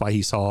defender, that's why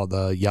he saw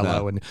the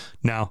yellow. And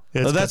no.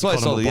 That's why I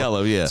saw the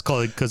yellow, yeah. It's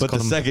called, but the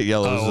second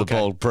yellow was the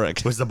bold prick.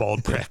 It was the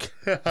bold prick.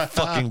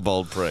 Fucking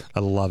bold prick. I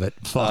love it.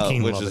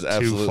 Fucking which love is it.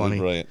 absolutely Too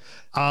funny.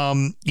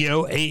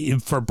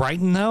 Brilliant. For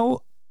Brighton,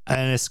 though,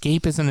 an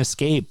escape is an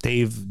escape.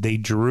 They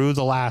drew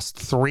the last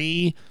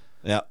 3.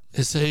 Yeah.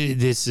 This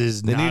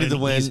is they needed the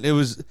win. It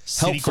was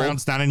City helpful.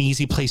 Ground's not an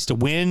easy place to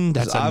win.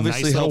 That's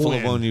obviously nice helpful.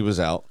 win. When he was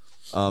out,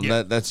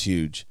 that's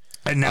huge.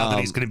 And now that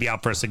he's going to be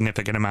out for a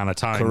significant amount of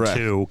time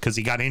too, because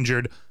he got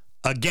injured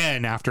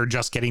again after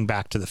just getting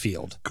back to the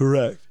field.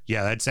 Correct.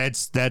 Yeah,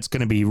 that's going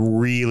to be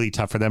really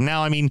tough for them.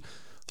 Now, I mean,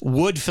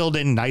 Wood filled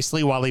in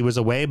nicely while he was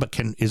away, but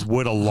is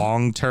Wood a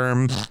long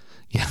term?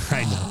 Yeah,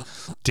 I know.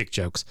 Dick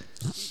jokes.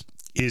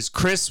 Is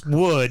Chris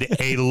Wood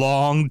a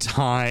long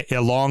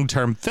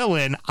term fill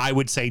in? I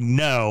would say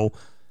no.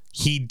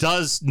 He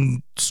does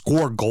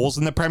score goals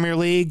in the Premier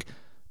League.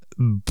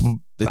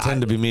 They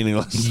tend to be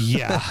meaningless.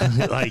 Yeah,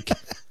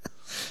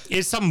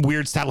 it's some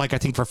weird stat. Like I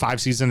think for 5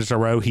 seasons in a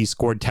row, he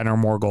scored 10 or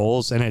more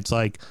goals, and it's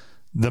like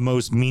the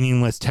most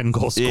meaningless 10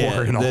 goal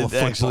scorer in all of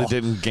football. Actually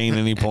didn't gain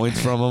any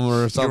points from him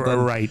or something.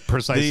 Right,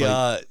 precisely.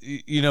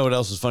 You know what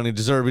else is funny?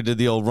 De Zerbi did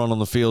the old run on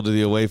the field to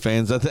the away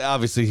fans.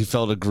 Obviously, he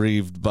felt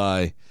aggrieved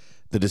by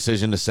the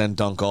decision to send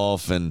Dunk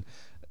off and,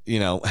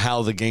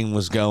 how the game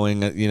was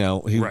going.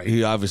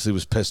 He obviously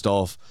was pissed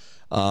off.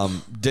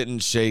 Didn't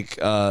shake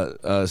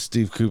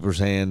Steve Cooper's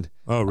hand.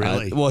 Oh,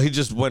 really? Well, he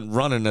just went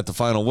running at the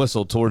final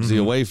whistle towards the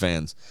away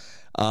fans.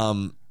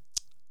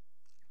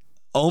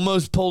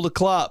 Almost pulled a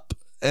clop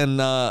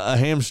and a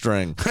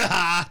hamstring.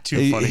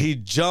 Too funny. He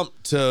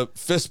jumped to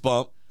fist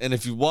bump, and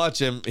if you watch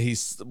him,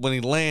 when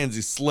he lands,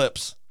 he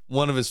slips.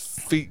 One of his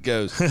feet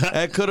goes.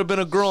 That could have been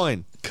a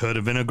groin. Could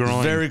have been a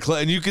groin. Very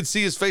close. And you could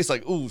see his face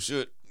like, ooh,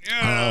 shit.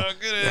 Yeah,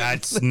 get it.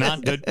 That's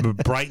not good.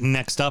 Brighton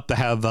next up to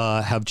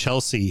have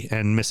Chelsea,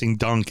 and missing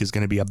Dunk is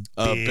going to be a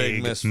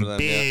big miss for them.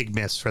 Big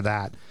miss for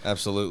that.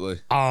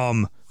 Absolutely.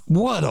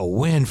 What a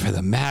win for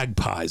the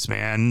Magpies,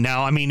 man.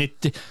 Now, I mean,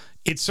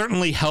 it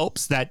certainly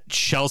helps that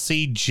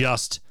Chelsea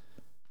just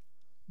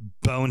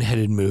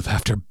boneheaded move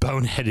after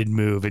boneheaded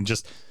move, and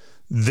just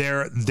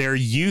their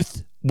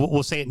youth.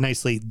 We'll say it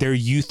nicely. Their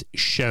youth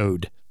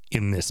showed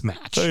in this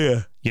match. Oh,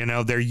 yeah. You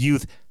know, their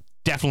youth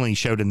definitely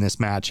showed in this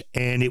match.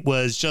 And it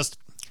was just,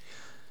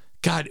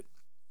 God,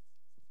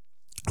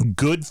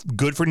 good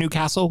for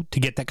Newcastle to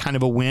get that kind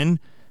of a win.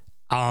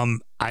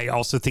 I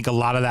also think a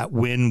lot of that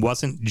win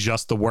wasn't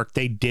just the work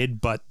they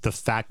did, but the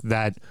fact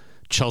that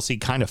Chelsea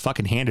kind of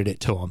fucking handed it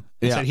to them.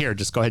 They said, here,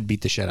 just go ahead and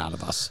beat the shit out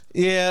of us.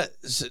 Yeah,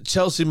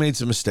 Chelsea made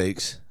some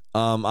mistakes,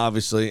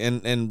 obviously,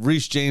 and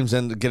Reece James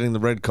ended up getting the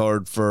red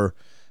card for,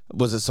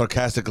 was it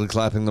sarcastically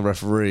clapping the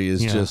referee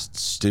is just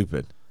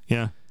stupid.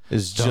 Yeah.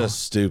 It's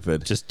just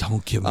stupid. Just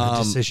don't give them a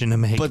decision to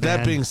make. But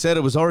that being said,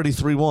 it was already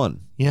 3-1.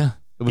 Yeah.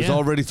 It was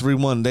already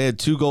 3-1. They had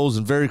 2 goals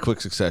in very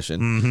quick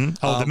succession. Mm-hmm.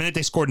 Oh, the minute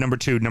they scored number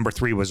 2, number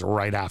 3 was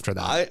right after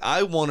that.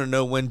 I want to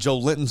know when Joe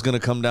Linton's going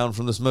to come down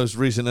from this most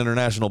recent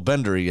international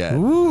bender he had.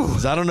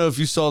 'Cause I don't know if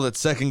you saw that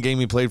second game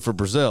he played for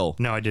Brazil.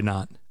 No, I did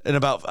not.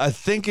 I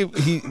think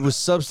he was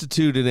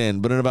substituted in,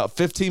 but in about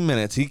 15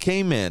 minutes, he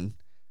came in,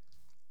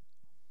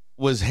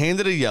 was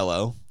handed a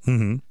yellow,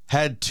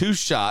 had 2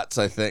 shots,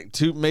 I think,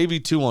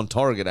 maybe 2 on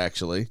target,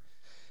 actually.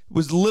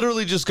 Was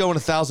literally just going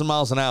 1,000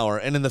 miles an hour,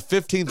 and in the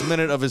 15th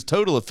minute of his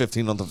total of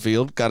 15 on the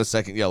field, got a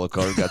second yellow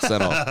card, got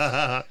sent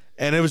off.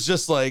 And it was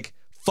just like,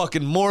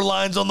 fucking more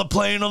lines on the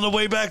plane on the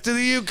way back to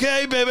the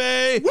UK,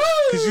 baby!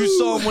 Because you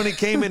saw him when he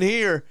came in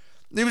here.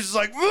 He was just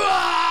like,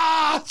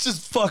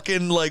 just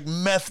fucking like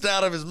methed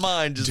out of his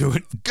mind. Just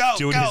doing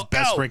his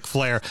best go. Ric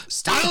Flair.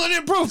 Styling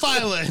and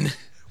profiling.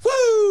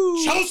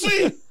 Woo!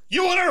 Chelsea,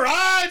 you want to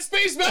ride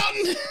Space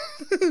Mountain?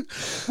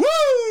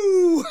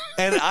 Woo!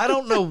 And I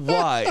don't know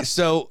why.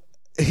 So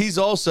he's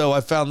also, I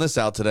found this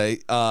out today.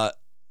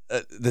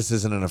 This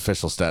isn't an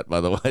official stat,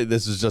 by the way.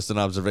 This is just an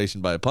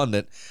observation by a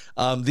pundit.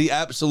 The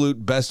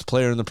absolute best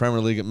player in the Premier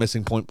League at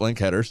missing point blank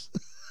headers,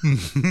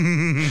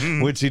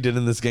 which he did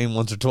in this game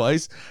once or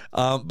twice.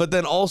 But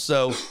then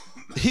also,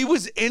 he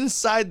was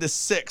inside the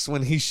 6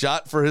 when he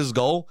shot for his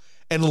goal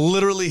and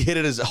literally hit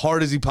it as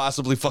hard as he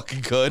possibly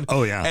fucking could.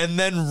 Oh, yeah. And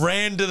then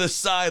ran to the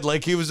side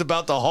like he was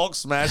about to Hulk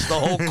smash the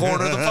whole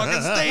corner of the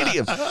fucking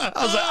stadium. I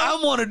was like, I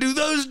want to do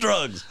those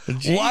drugs.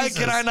 Why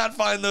can I not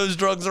find those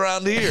drugs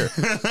around here?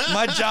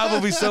 My job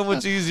would be so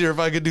much easier if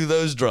I could do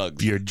those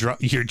drugs. Your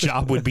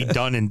job would be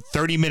done in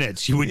 30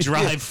 minutes. You would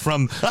drive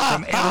from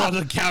Anne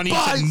Arundel County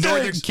to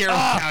Northern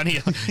Carroll County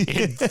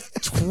in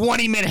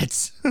 20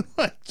 minutes.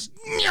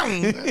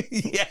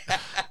 Yeah.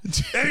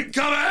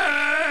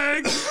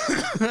 Incoming!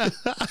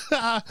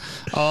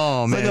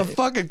 Oh, man. Like a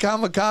fucking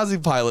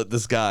kamikaze pilot,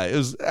 this guy. It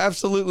was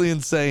absolutely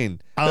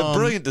insane.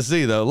 Brilliant to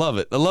see, though. Love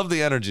it. I love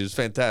the energy. It's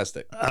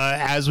fantastic.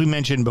 As we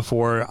mentioned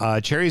before,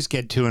 Cherries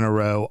get 2 in a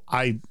row.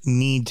 I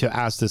need to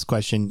ask this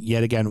question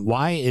yet again.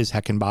 Why is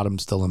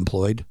Heckenbottom still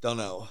employed? Don't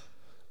know.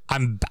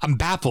 I'm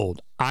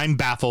baffled. I'm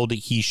baffled.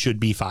 He should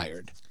be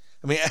fired.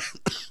 I mean,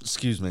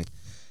 excuse me.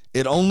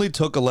 It only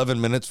took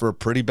 11 minutes for a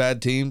pretty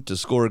bad team to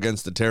score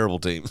against a terrible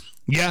team.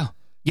 Yeah.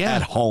 Yeah.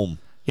 At home.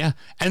 Yeah.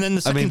 And then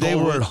the second they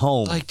goal were at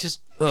home. Like just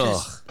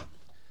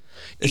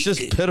It's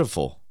just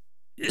pitiful.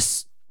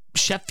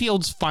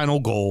 Sheffield's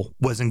final goal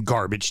was in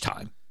garbage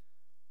time.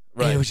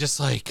 Right. And it was just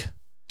like,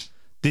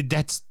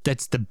 that's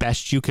the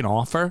best you can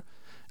offer.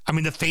 I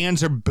mean, the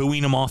fans are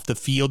booing him off the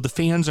field. The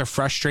fans are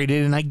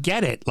frustrated, and I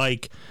get it.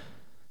 Like,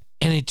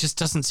 and it just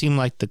doesn't seem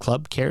like the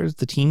club cares,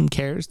 the team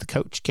cares, the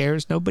coach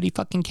cares. Nobody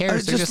fucking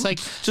cares. They're just like,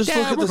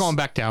 we're going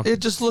back down.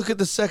 Just look at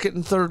the second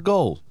and third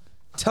goal.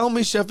 Tell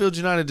me Sheffield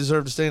United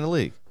deserve to stay in the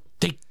league.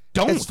 They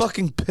don't. It's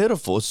fucking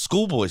pitiful. It's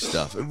schoolboy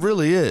stuff. It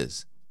really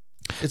is.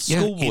 It's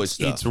schoolboy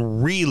stuff. It's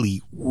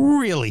really,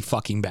 really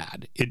fucking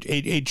bad.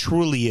 It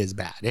truly is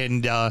bad.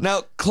 And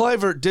now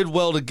Kluivert did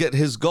well to get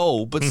his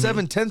goal, but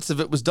 7/10 of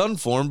it was done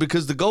for him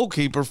because the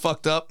goalkeeper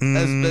fucked up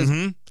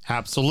as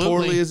absolutely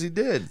poorly as he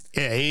did.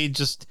 Yeah, he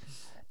just.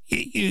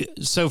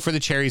 So for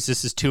the Cherries,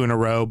 this is 2 in a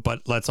row,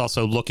 but let's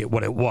also look at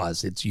what it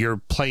was. You're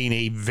playing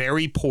a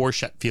very poor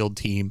Sheffield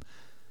team,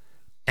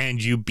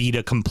 and you beat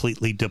a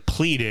completely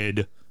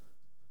depleted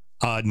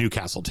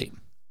Newcastle team.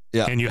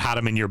 Yeah, and you had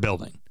them in your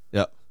building.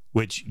 Yeah,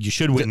 which you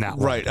should win that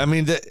one. Right. I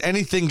mean,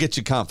 anything gets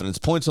you confidence.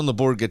 Points on the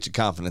board get you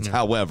confidence. Yeah.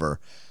 However,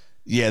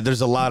 yeah,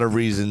 there's a lot of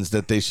reasons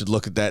that they should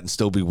look at that and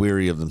still be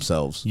weary of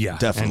themselves. Yeah,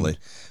 definitely.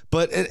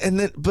 But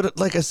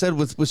like I said,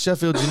 with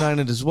Sheffield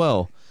United as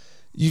well.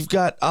 You've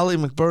got Ali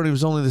McBurney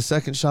was only the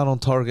second shot on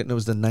target, and it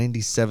was the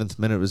 97th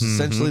minute. It was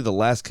essentially the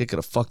last kick of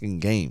the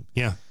fucking game.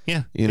 Yeah,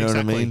 yeah. You know what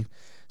I mean?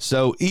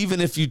 So even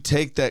if you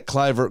take that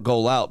Kluivert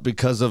goal out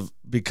because of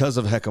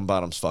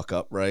Heckenbottom's fuck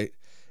up, right?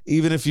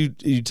 Even if you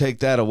take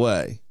that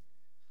away,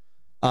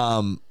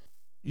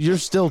 you're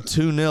still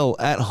 2-0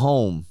 at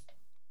home,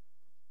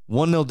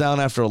 1-0 down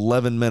after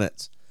 11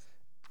 minutes.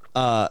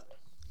 And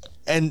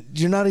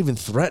you're not even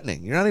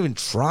threatening. You're not even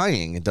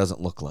trying, it doesn't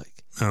look like.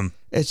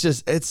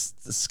 It's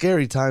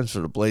scary times for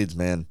the Blades,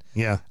 man.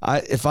 Yeah.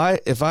 If I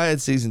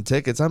had season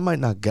tickets, I might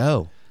not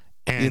go.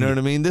 And you know what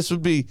I mean? This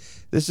would be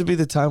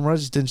the time where I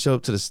just didn't show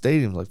up to the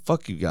stadium. Like,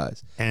 fuck you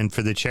guys. And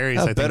for the Cherries,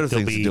 I have better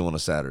things to do on a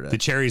Saturday. The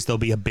Cherries, there'll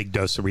be a big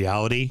dose of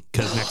reality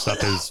because next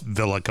up is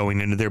Villa going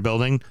into their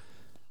building.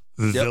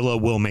 Villa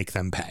will make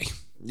them pay.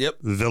 Yep.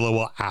 Villa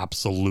will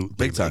absolutely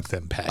Big time. make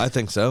them pay. I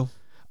think so.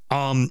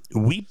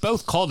 We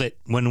both called it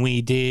when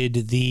we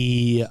did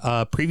the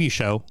preview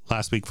show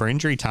last week for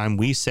Injury Time.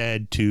 We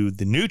said to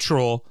the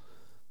neutral,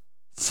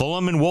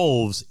 Fulham and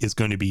Wolves is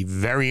going to be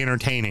very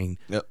entertaining.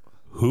 Yep.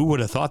 Who would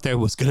have thought there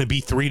was going to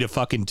be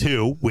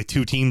 3-2 with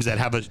two teams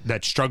that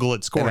struggle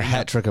at scoring? And a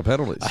hat trick of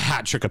penalties. A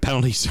hat trick of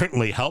penalties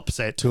certainly helps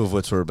it. 2 of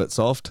which were a bit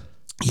soft.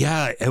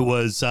 Yeah, it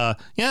was. They're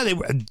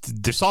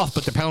soft,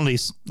 but the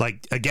penalties,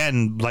 like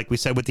we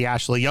said with the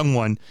Ashley Young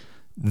one,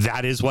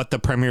 that is what the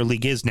Premier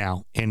League is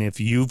now. And if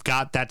you've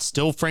got that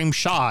still frame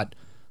shot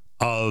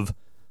of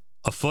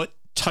a foot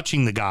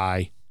touching the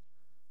guy,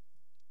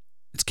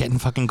 it's getting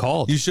fucking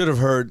called. You should have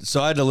heard.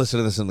 So I had to listen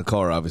to this in the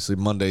car. Obviously,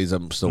 Mondays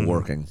I'm still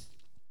working,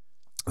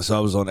 so I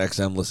was on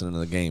XM listening to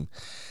the game,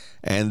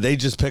 and they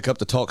just pick up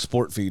the Talk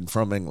Sport feed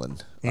from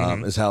England.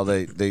 Is how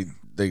they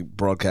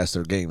broadcast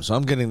their game. So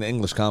I'm getting the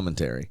English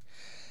commentary,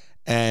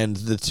 and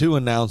the two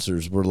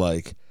announcers were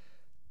like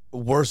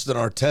worse than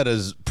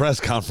Arteta's press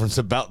conference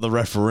about the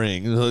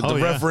refereeing. The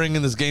refereeing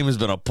in this game has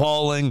been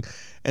appalling.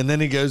 And then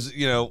he goes,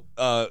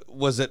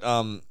 was it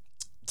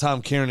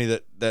Tom Kearney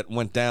that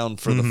went down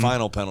for the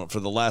final penalty, for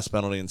the last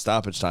penalty in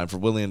stoppage time for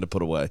Willian to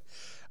put away?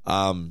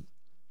 I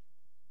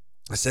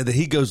said that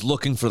he goes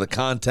looking for the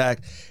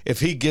contact. If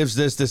he gives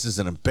this is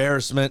an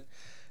embarrassment.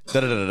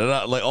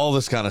 Like all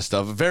this kind of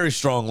stuff. Very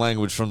strong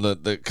language from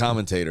the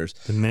commentators.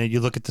 The minute you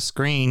look at the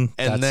screen,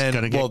 and that's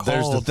going to get called.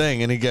 There's the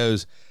thing. And he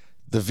goes,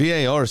 the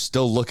VAR is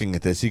still looking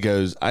at this. He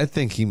goes, I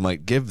think he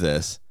might give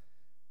this.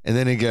 And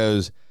then he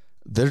goes,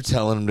 they're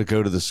telling him to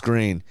go to the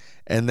screen.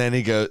 And then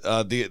he goes,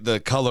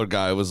 the color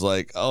guy was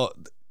like, oh,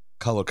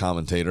 color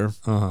commentator,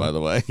 by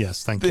the way.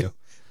 Yes, thank you.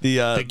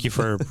 Thank you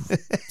for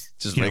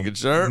just making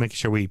sure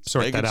we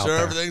sort that out. Making sure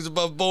everything's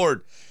above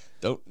board.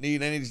 Don't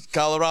need any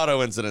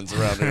Colorado incidents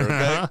around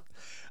here,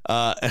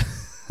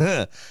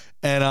 okay?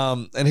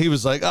 And he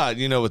was like,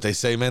 you know what they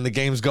say, man. The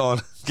game's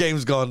gone.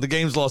 The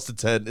game's lost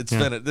its head. It's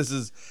finished. This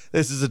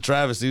is a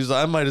travesty. He was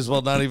like, I might as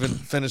well not even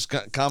finish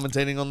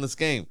commentating on this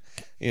game.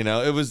 It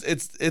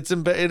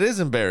is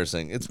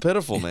embarrassing. It's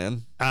pitiful,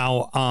 man.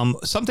 Now,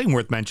 something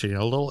worth mentioning,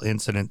 a little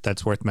incident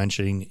that's worth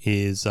mentioning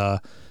is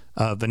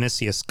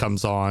Vinicius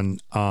comes on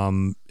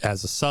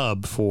as a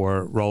sub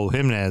for Raul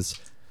Jimenez.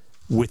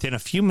 Within a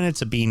few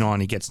minutes of being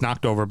on, he gets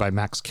knocked over by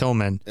Max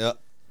Kilman. Yep.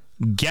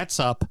 Gets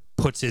up,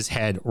 puts his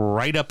head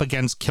right up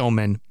against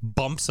Kilman,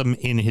 bumps him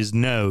in his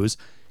nose.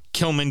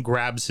 Kilman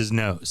grabs his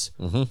nose.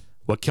 Mm-hmm.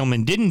 What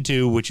Kilman didn't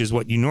do, which is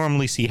what you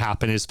normally see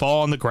happen, is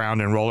fall on the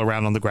ground and roll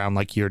around on the ground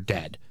like you're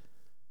dead.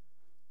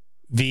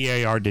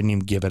 VAR didn't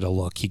even give it a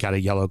look. He got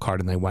a yellow card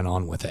and they went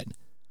on with it.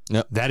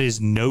 Yep. That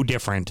is no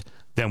different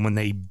than when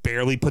they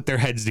barely put their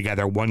heads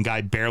together. One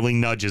guy barely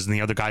nudges and the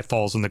other guy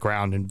falls on the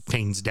ground and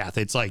feigns death.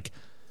 It's like,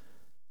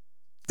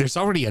 there's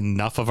already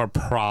enough of a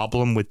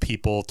problem with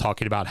people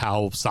talking about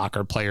how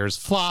soccer players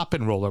flop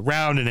and roll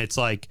around. And it's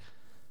like,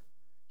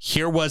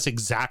 here was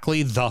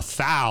exactly the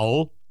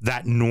foul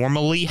that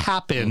normally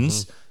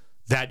happens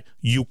that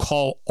you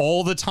call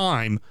all the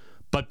time.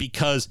 But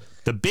because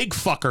the big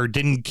fucker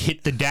didn't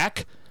hit the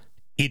deck,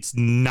 it's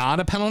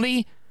not a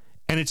penalty.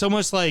 And it's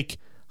almost like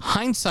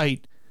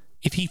hindsight.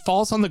 If he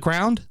falls on the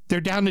ground, they're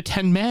down to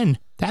 10 men.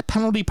 That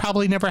penalty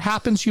probably never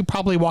happens. You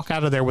probably walk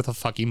out of there with a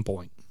fucking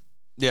point.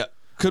 Yeah.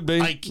 Could be.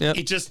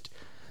 It just,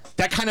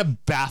 that kind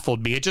of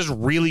baffled me. It just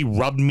really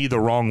rubbed me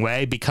the wrong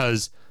way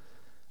because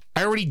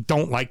I already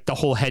don't like the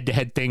whole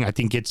head-to-head thing. I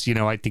think it's,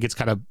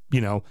 kind of,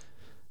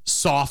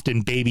 soft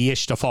and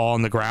babyish to fall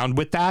on the ground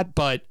with that,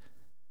 but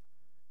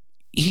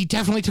he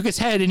definitely took his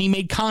head and he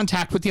made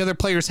contact with the other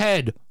player's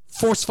head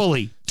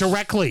forcefully,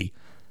 directly.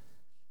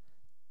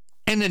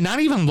 And to not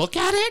even look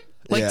at it?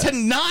 To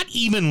not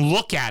even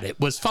look at it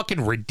was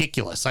fucking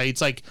ridiculous.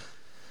 It's like,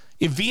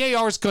 if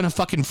VAR is going to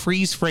fucking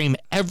freeze frame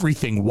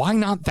everything, why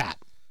not that?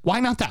 Why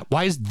not that?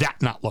 Why is that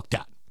not looked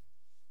at?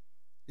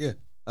 Yeah.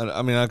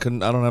 I mean, I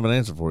don't have an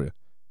answer for you.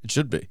 It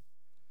should be.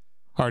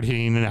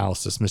 Hard-hitting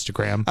analysis, Mr.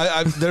 Graham.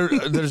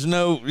 There's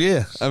no,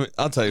 yeah. I mean,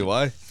 I'll tell you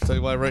why. I'll tell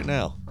you why right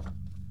now.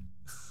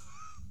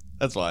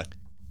 That's why.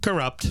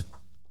 Corrupt.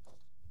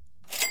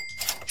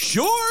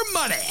 Sure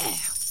money.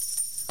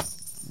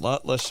 A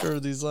lot less sure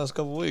these last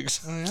couple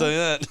weeks. I'll tell you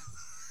that.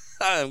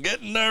 I am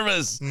getting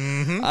nervous.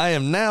 Mm-hmm. I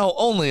am now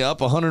only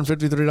up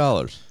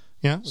 $153.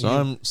 Yeah. So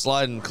I'm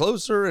sliding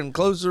closer and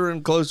closer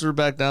and closer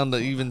back down to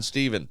even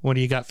Steven. What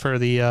do you got for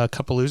the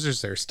couple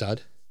losers there,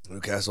 stud?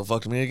 Newcastle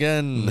fucked me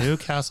again.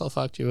 Newcastle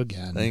fucked you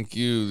again. Thank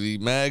you. The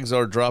Mags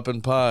are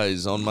dropping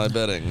pies on my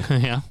betting.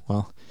 Yeah,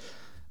 well,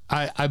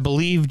 I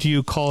believed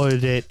you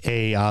called it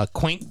a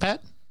quaint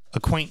bet. A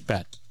quaint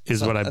bet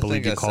is what I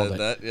believe you called it.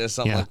 That. Yeah,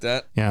 something like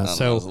that. Yeah, I was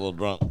a little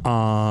drunk.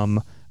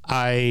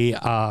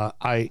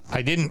 I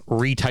didn't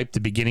retype the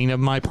beginning of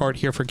my part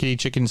here for Kitty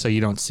Chicken, so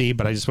you don't see,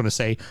 but I just want to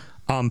say,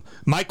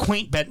 my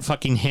quaint bet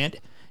fucking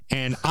hit,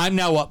 and I'm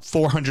now up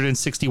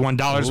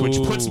 $461, which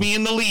puts me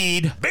in the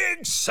lead.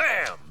 Big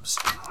Sam's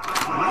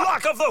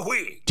Lock of the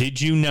Week.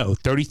 Did you know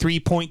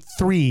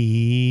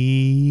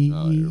 33.3?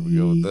 Oh, here we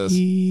go with this.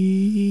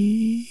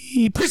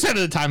 90% of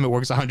the time, it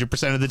works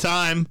 100% of the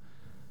time.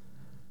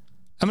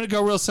 I'm going to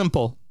go real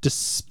simple.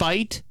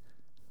 Despite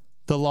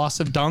the loss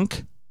of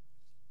Dunk,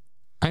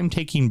 I'm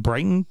taking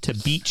Brighton to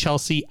beat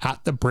Chelsea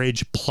at the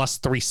Bridge plus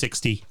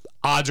 360.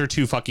 Odds are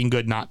too fucking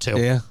good not to.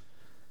 Yeah.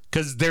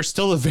 Because they're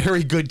still a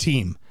very good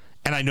team.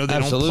 And I know they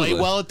Absolutely. don't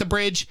play well at the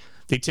Bridge.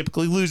 They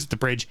typically lose at the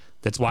Bridge.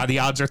 That's why the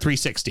odds are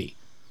 360.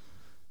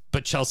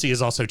 But Chelsea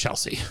is also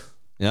Chelsea.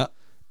 Yeah.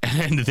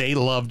 And they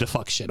love to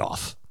fuck shit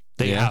off.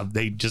 They have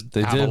They a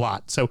do.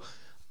 lot. So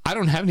I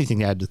don't have anything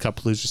to add to the Cup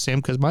of Losers, Sam,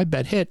 because my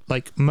bet hit.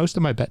 Like, most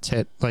of my bets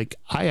hit. Like,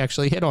 I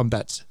actually hit on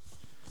bets.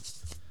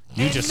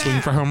 You just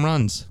swing for home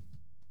runs.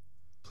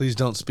 Please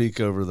don't speak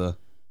over the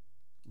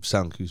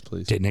sound cues,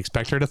 please. Didn't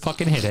expect her to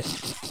fucking hit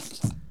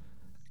it.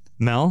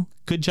 Mel,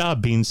 good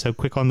job being so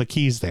quick on the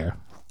keys there.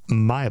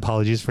 My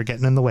apologies for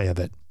getting in the way of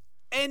it.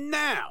 And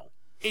now,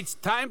 it's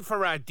time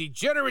for our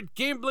degenerate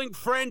gambling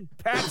friend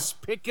Pat's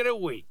Pick of the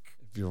Week.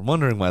 If you're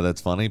wondering why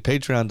that's funny,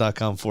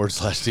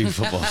 patreon.com/TV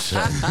Football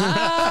Show.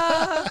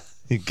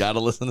 You got to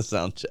listen to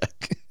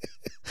Soundcheck.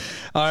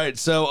 All right,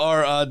 so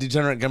our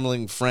degenerate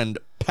gambling friend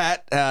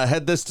Pat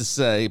had this to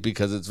say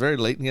because it's very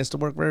late and he has to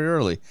work very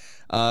early.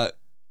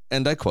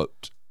 And I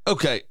quote,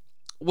 "Okay,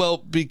 well,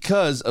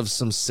 because of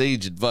some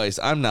sage advice,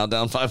 I'm now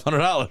down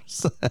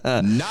 $500.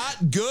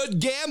 Not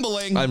good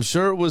gambling. I'm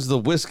sure it was the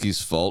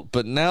whiskey's fault,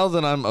 but now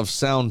that I'm of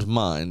sound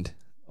mind,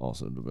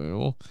 also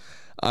debatable,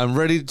 I'm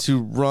ready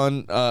to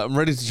run. I'm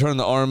ready to turn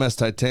the RMS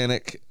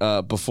Titanic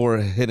before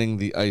hitting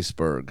the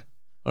iceberg."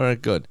 All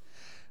right, good.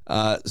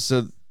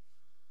 So,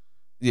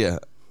 yeah,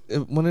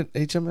 when it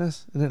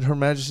HMS and it Her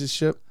Majesty's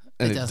ship,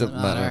 and It doesn't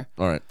matter.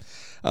 All right.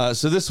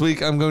 So this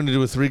week I'm going to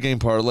do a 3-game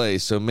parlay.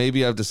 So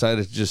maybe I've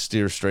decided to just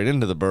steer straight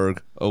into the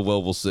Berg. Oh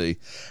well, we'll see.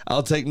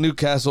 I'll take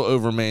Newcastle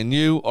over Man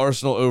U,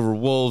 Arsenal over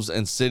Wolves,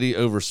 and City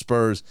over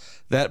Spurs.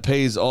 That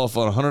pays off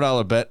on a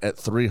 $100 bet at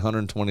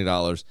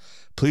 $320.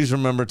 Please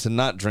remember to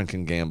not drink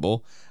and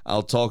gamble.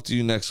 I'll talk to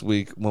you next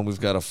week when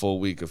we've got a full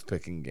week of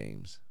picking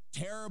games.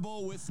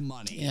 Terrible with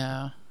money.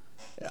 Yeah.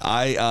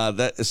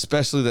 That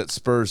especially that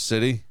Spurs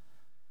City.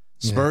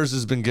 Spurs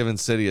has been giving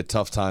City a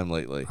tough time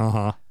lately.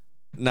 Uh-huh.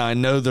 Now I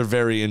know they're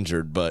very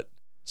injured, but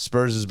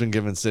Spurs has been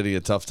giving City a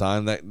tough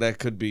time. That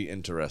could be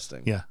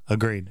interesting. Yeah,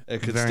 agreed.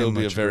 It could Very still be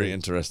a much very agreed.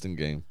 interesting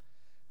game.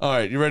 All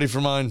right, you ready for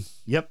mine?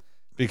 Yep.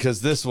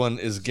 Because this one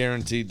is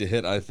guaranteed to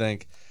hit, I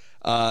think.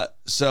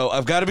 So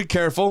I've got to be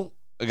careful.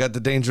 I got the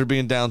danger of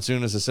being down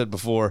soon, as I said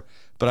before.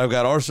 But I've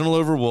got Arsenal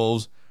over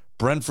Wolves,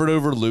 Brentford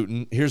over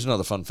Luton. Here's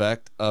another fun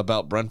fact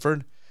about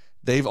Brentford.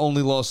 They've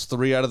only lost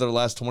 3 out of their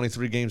last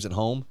 23 games at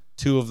home.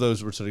 2 of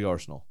those were to the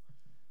Arsenal.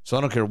 So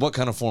I don't care what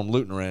kind of form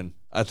Luton are in.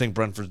 I think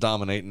Brentford's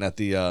dominating at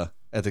the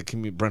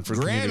Brentford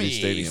Community Grammy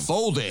Stadium.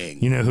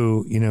 folding. You know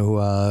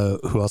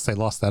who else they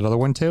lost that other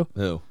one to?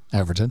 Who?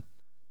 Everton.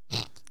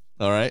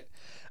 All right.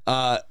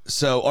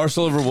 So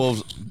Arsenal over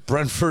Wolves,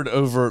 Brentford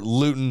over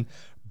Luton,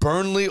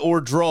 Burnley or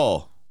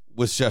draw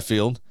with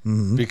Sheffield,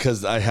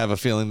 because I have a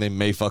feeling they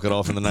may fuck it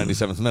off in the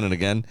 97th minute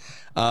again.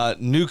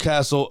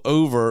 Newcastle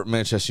over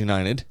Manchester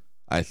United,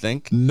 I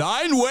think.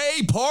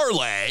 9-way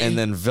parlay. And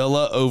then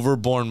Villa over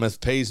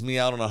Bournemouth pays me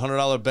out on a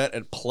 $100 bet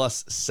at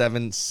plus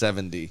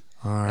 770.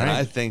 All right. And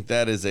I think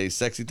that is a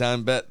sexy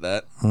time bet.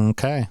 That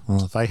Okay.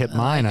 Well, if I hit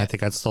mine, I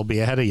think I'd still be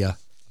ahead of you.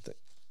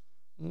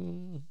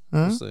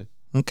 we'll see.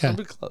 Okay. It'll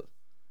be close.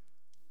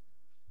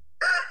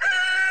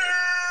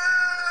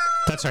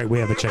 That's right. We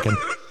have a chicken.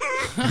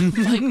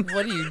 Like,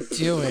 what are you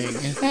doing?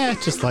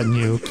 Just letting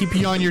you keep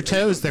you on your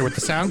toes there with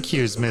the sound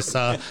cues, Miss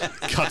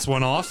cuts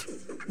one off.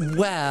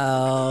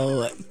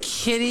 Well,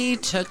 Kitty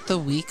took the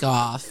week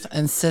off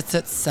and sits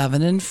at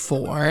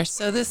 7-4.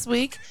 So this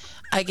week,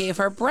 I gave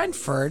her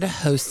Brentford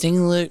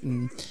hosting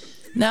Luton.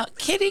 Now,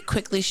 Kitty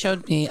quickly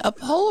showed me a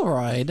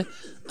Polaroid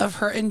of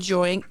her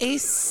enjoying a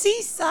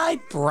seaside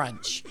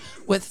brunch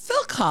with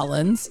Phil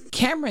Collins,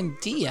 Cameron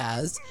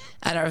Diaz,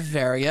 and our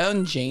very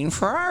own Jane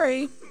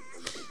Ferrari.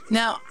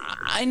 Now,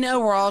 I know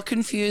we're all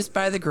confused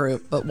by the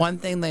group, but one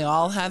thing they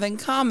all have in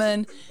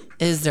common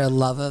is their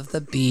love of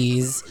the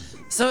bees.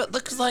 So it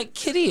looks like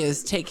Kitty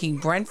is taking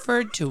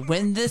Brentford to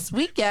win this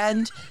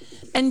weekend.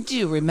 And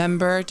do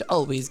remember to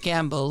always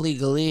gamble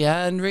legally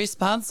and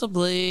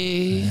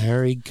responsibly.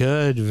 Very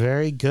good.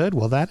 Very good.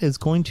 Well, that is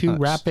going to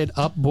wrap it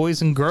up,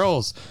 boys and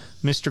girls.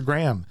 Mr.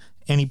 Graham,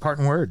 any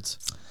parting words?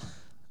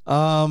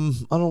 I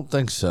don't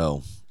think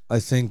so. I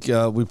think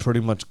we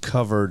pretty much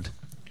covered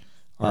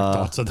Our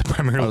thoughts of the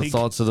Premier our League.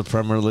 thoughts of the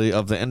Premier League,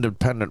 of the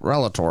Independent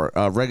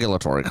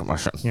Regulatory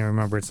Commission. Yeah,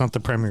 remember, it's not the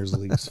Premier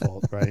League's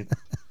fault, right?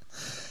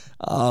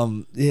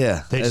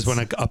 Yeah, They just it's-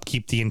 want to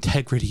upkeep the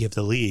integrity of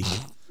the league.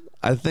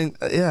 I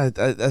think,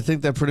 I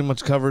think that pretty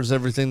much covers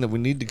everything that we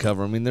need to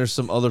cover. I mean, there's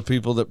some other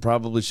people that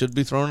probably should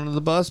be thrown under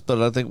the bus,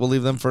 but I think we'll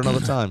leave them for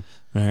another time.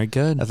 Very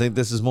good. I think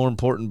this is more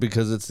important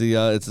because it's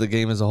the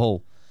game as a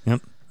whole.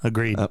 Yep.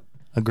 Agreed.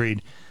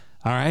 Agreed.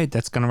 All right.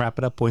 That's going to wrap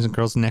it up, boys and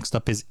girls. Next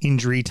up is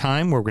injury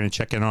time, where we're going to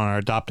check in on our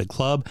adopted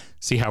club,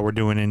 see how we're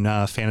doing in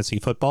fantasy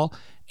football.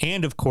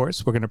 And, of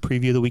course, we're going to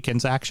preview the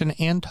weekend's action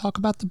and talk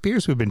about the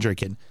beers we've been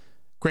drinking.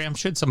 Graham,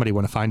 should somebody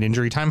want to find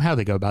Injury Time, how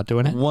they go about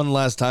doing it? One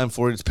last time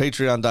for you. It's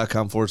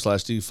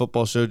patreon.com/DU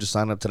Football Show. Just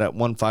sign up to that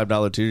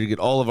 $5 tier. You get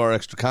all of our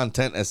extra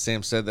content. As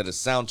Sam said, that is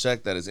sound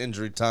check. That is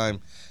Injury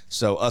Time.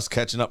 So us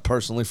catching up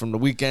personally from the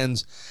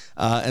weekends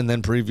and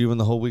then previewing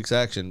the whole week's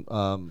action.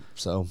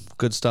 So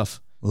good stuff.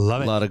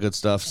 Love it. A lot of good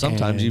stuff.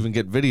 Sometimes you even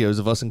get videos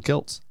of us in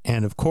kilts.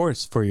 And of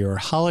course, for your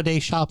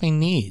holiday shopping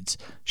needs,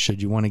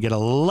 should you want to get a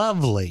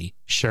lovely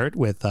shirt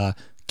with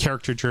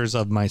caricatures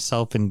of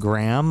myself and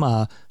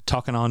Graham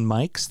talking on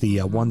mics, the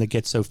one that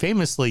gets so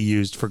famously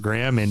used for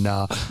Graham in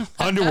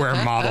underwear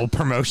model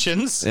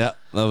promotions. Yeah,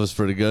 that was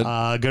pretty good.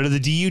 Go to the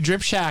DU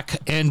Drip Shack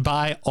and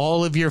buy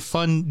all of your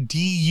fun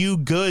DU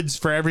goods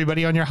for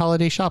everybody on your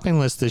holiday shopping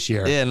list this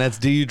year. Yeah, and that's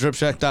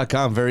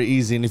dudripshack.com. Very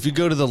easy. And if you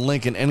go to the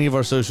link in any of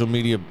our social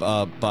media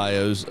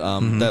bios,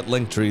 that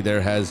link tree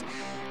there has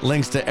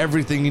links to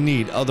everything you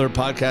need. Other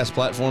podcast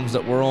platforms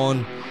that we're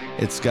on.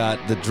 It's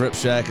got the Drip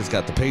Shack. It's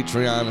got the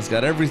Patreon. It's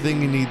got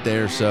everything you need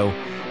there. So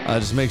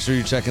just make sure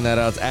you're checking that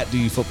out. It's at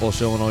DU Football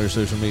Show on all your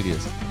social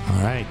medias.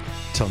 All right.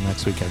 Till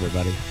next week,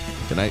 everybody.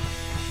 Good night.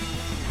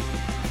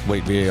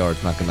 Wait, VAR.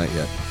 It's not good night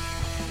yet.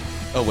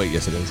 Oh, wait.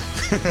 Yes, it is.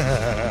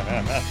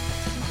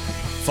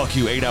 Fuck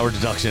you. 8-hour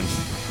deduction.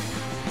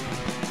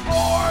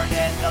 Born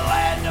in the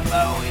land of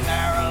Bowie,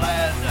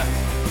 Maryland.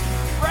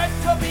 Bred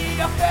to be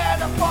a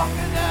fan of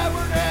fucking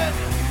Everton.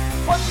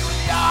 Punch you in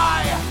the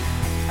eye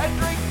and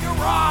drink your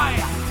rye.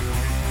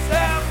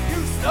 Sam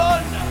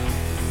Houston.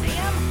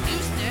 Sam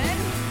Houston.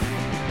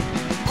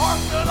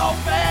 Arsenal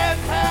fans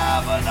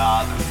have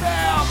another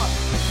Sam.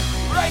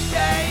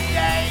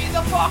 AKA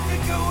the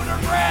fucking Gooner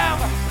Graham.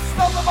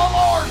 Stump of a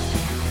lord.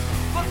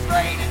 Look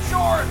straight in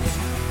shorts.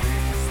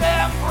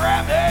 Sam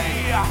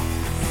Grammy.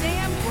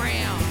 Sam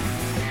Graham.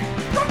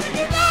 Brooklyn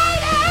United!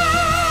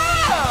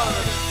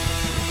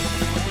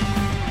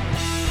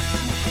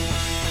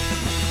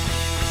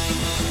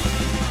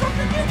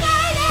 Brooklyn United!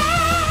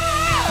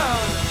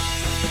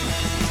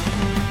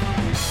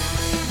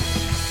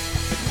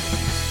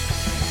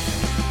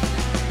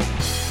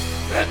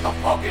 Hit the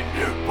fucking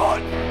mute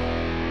button!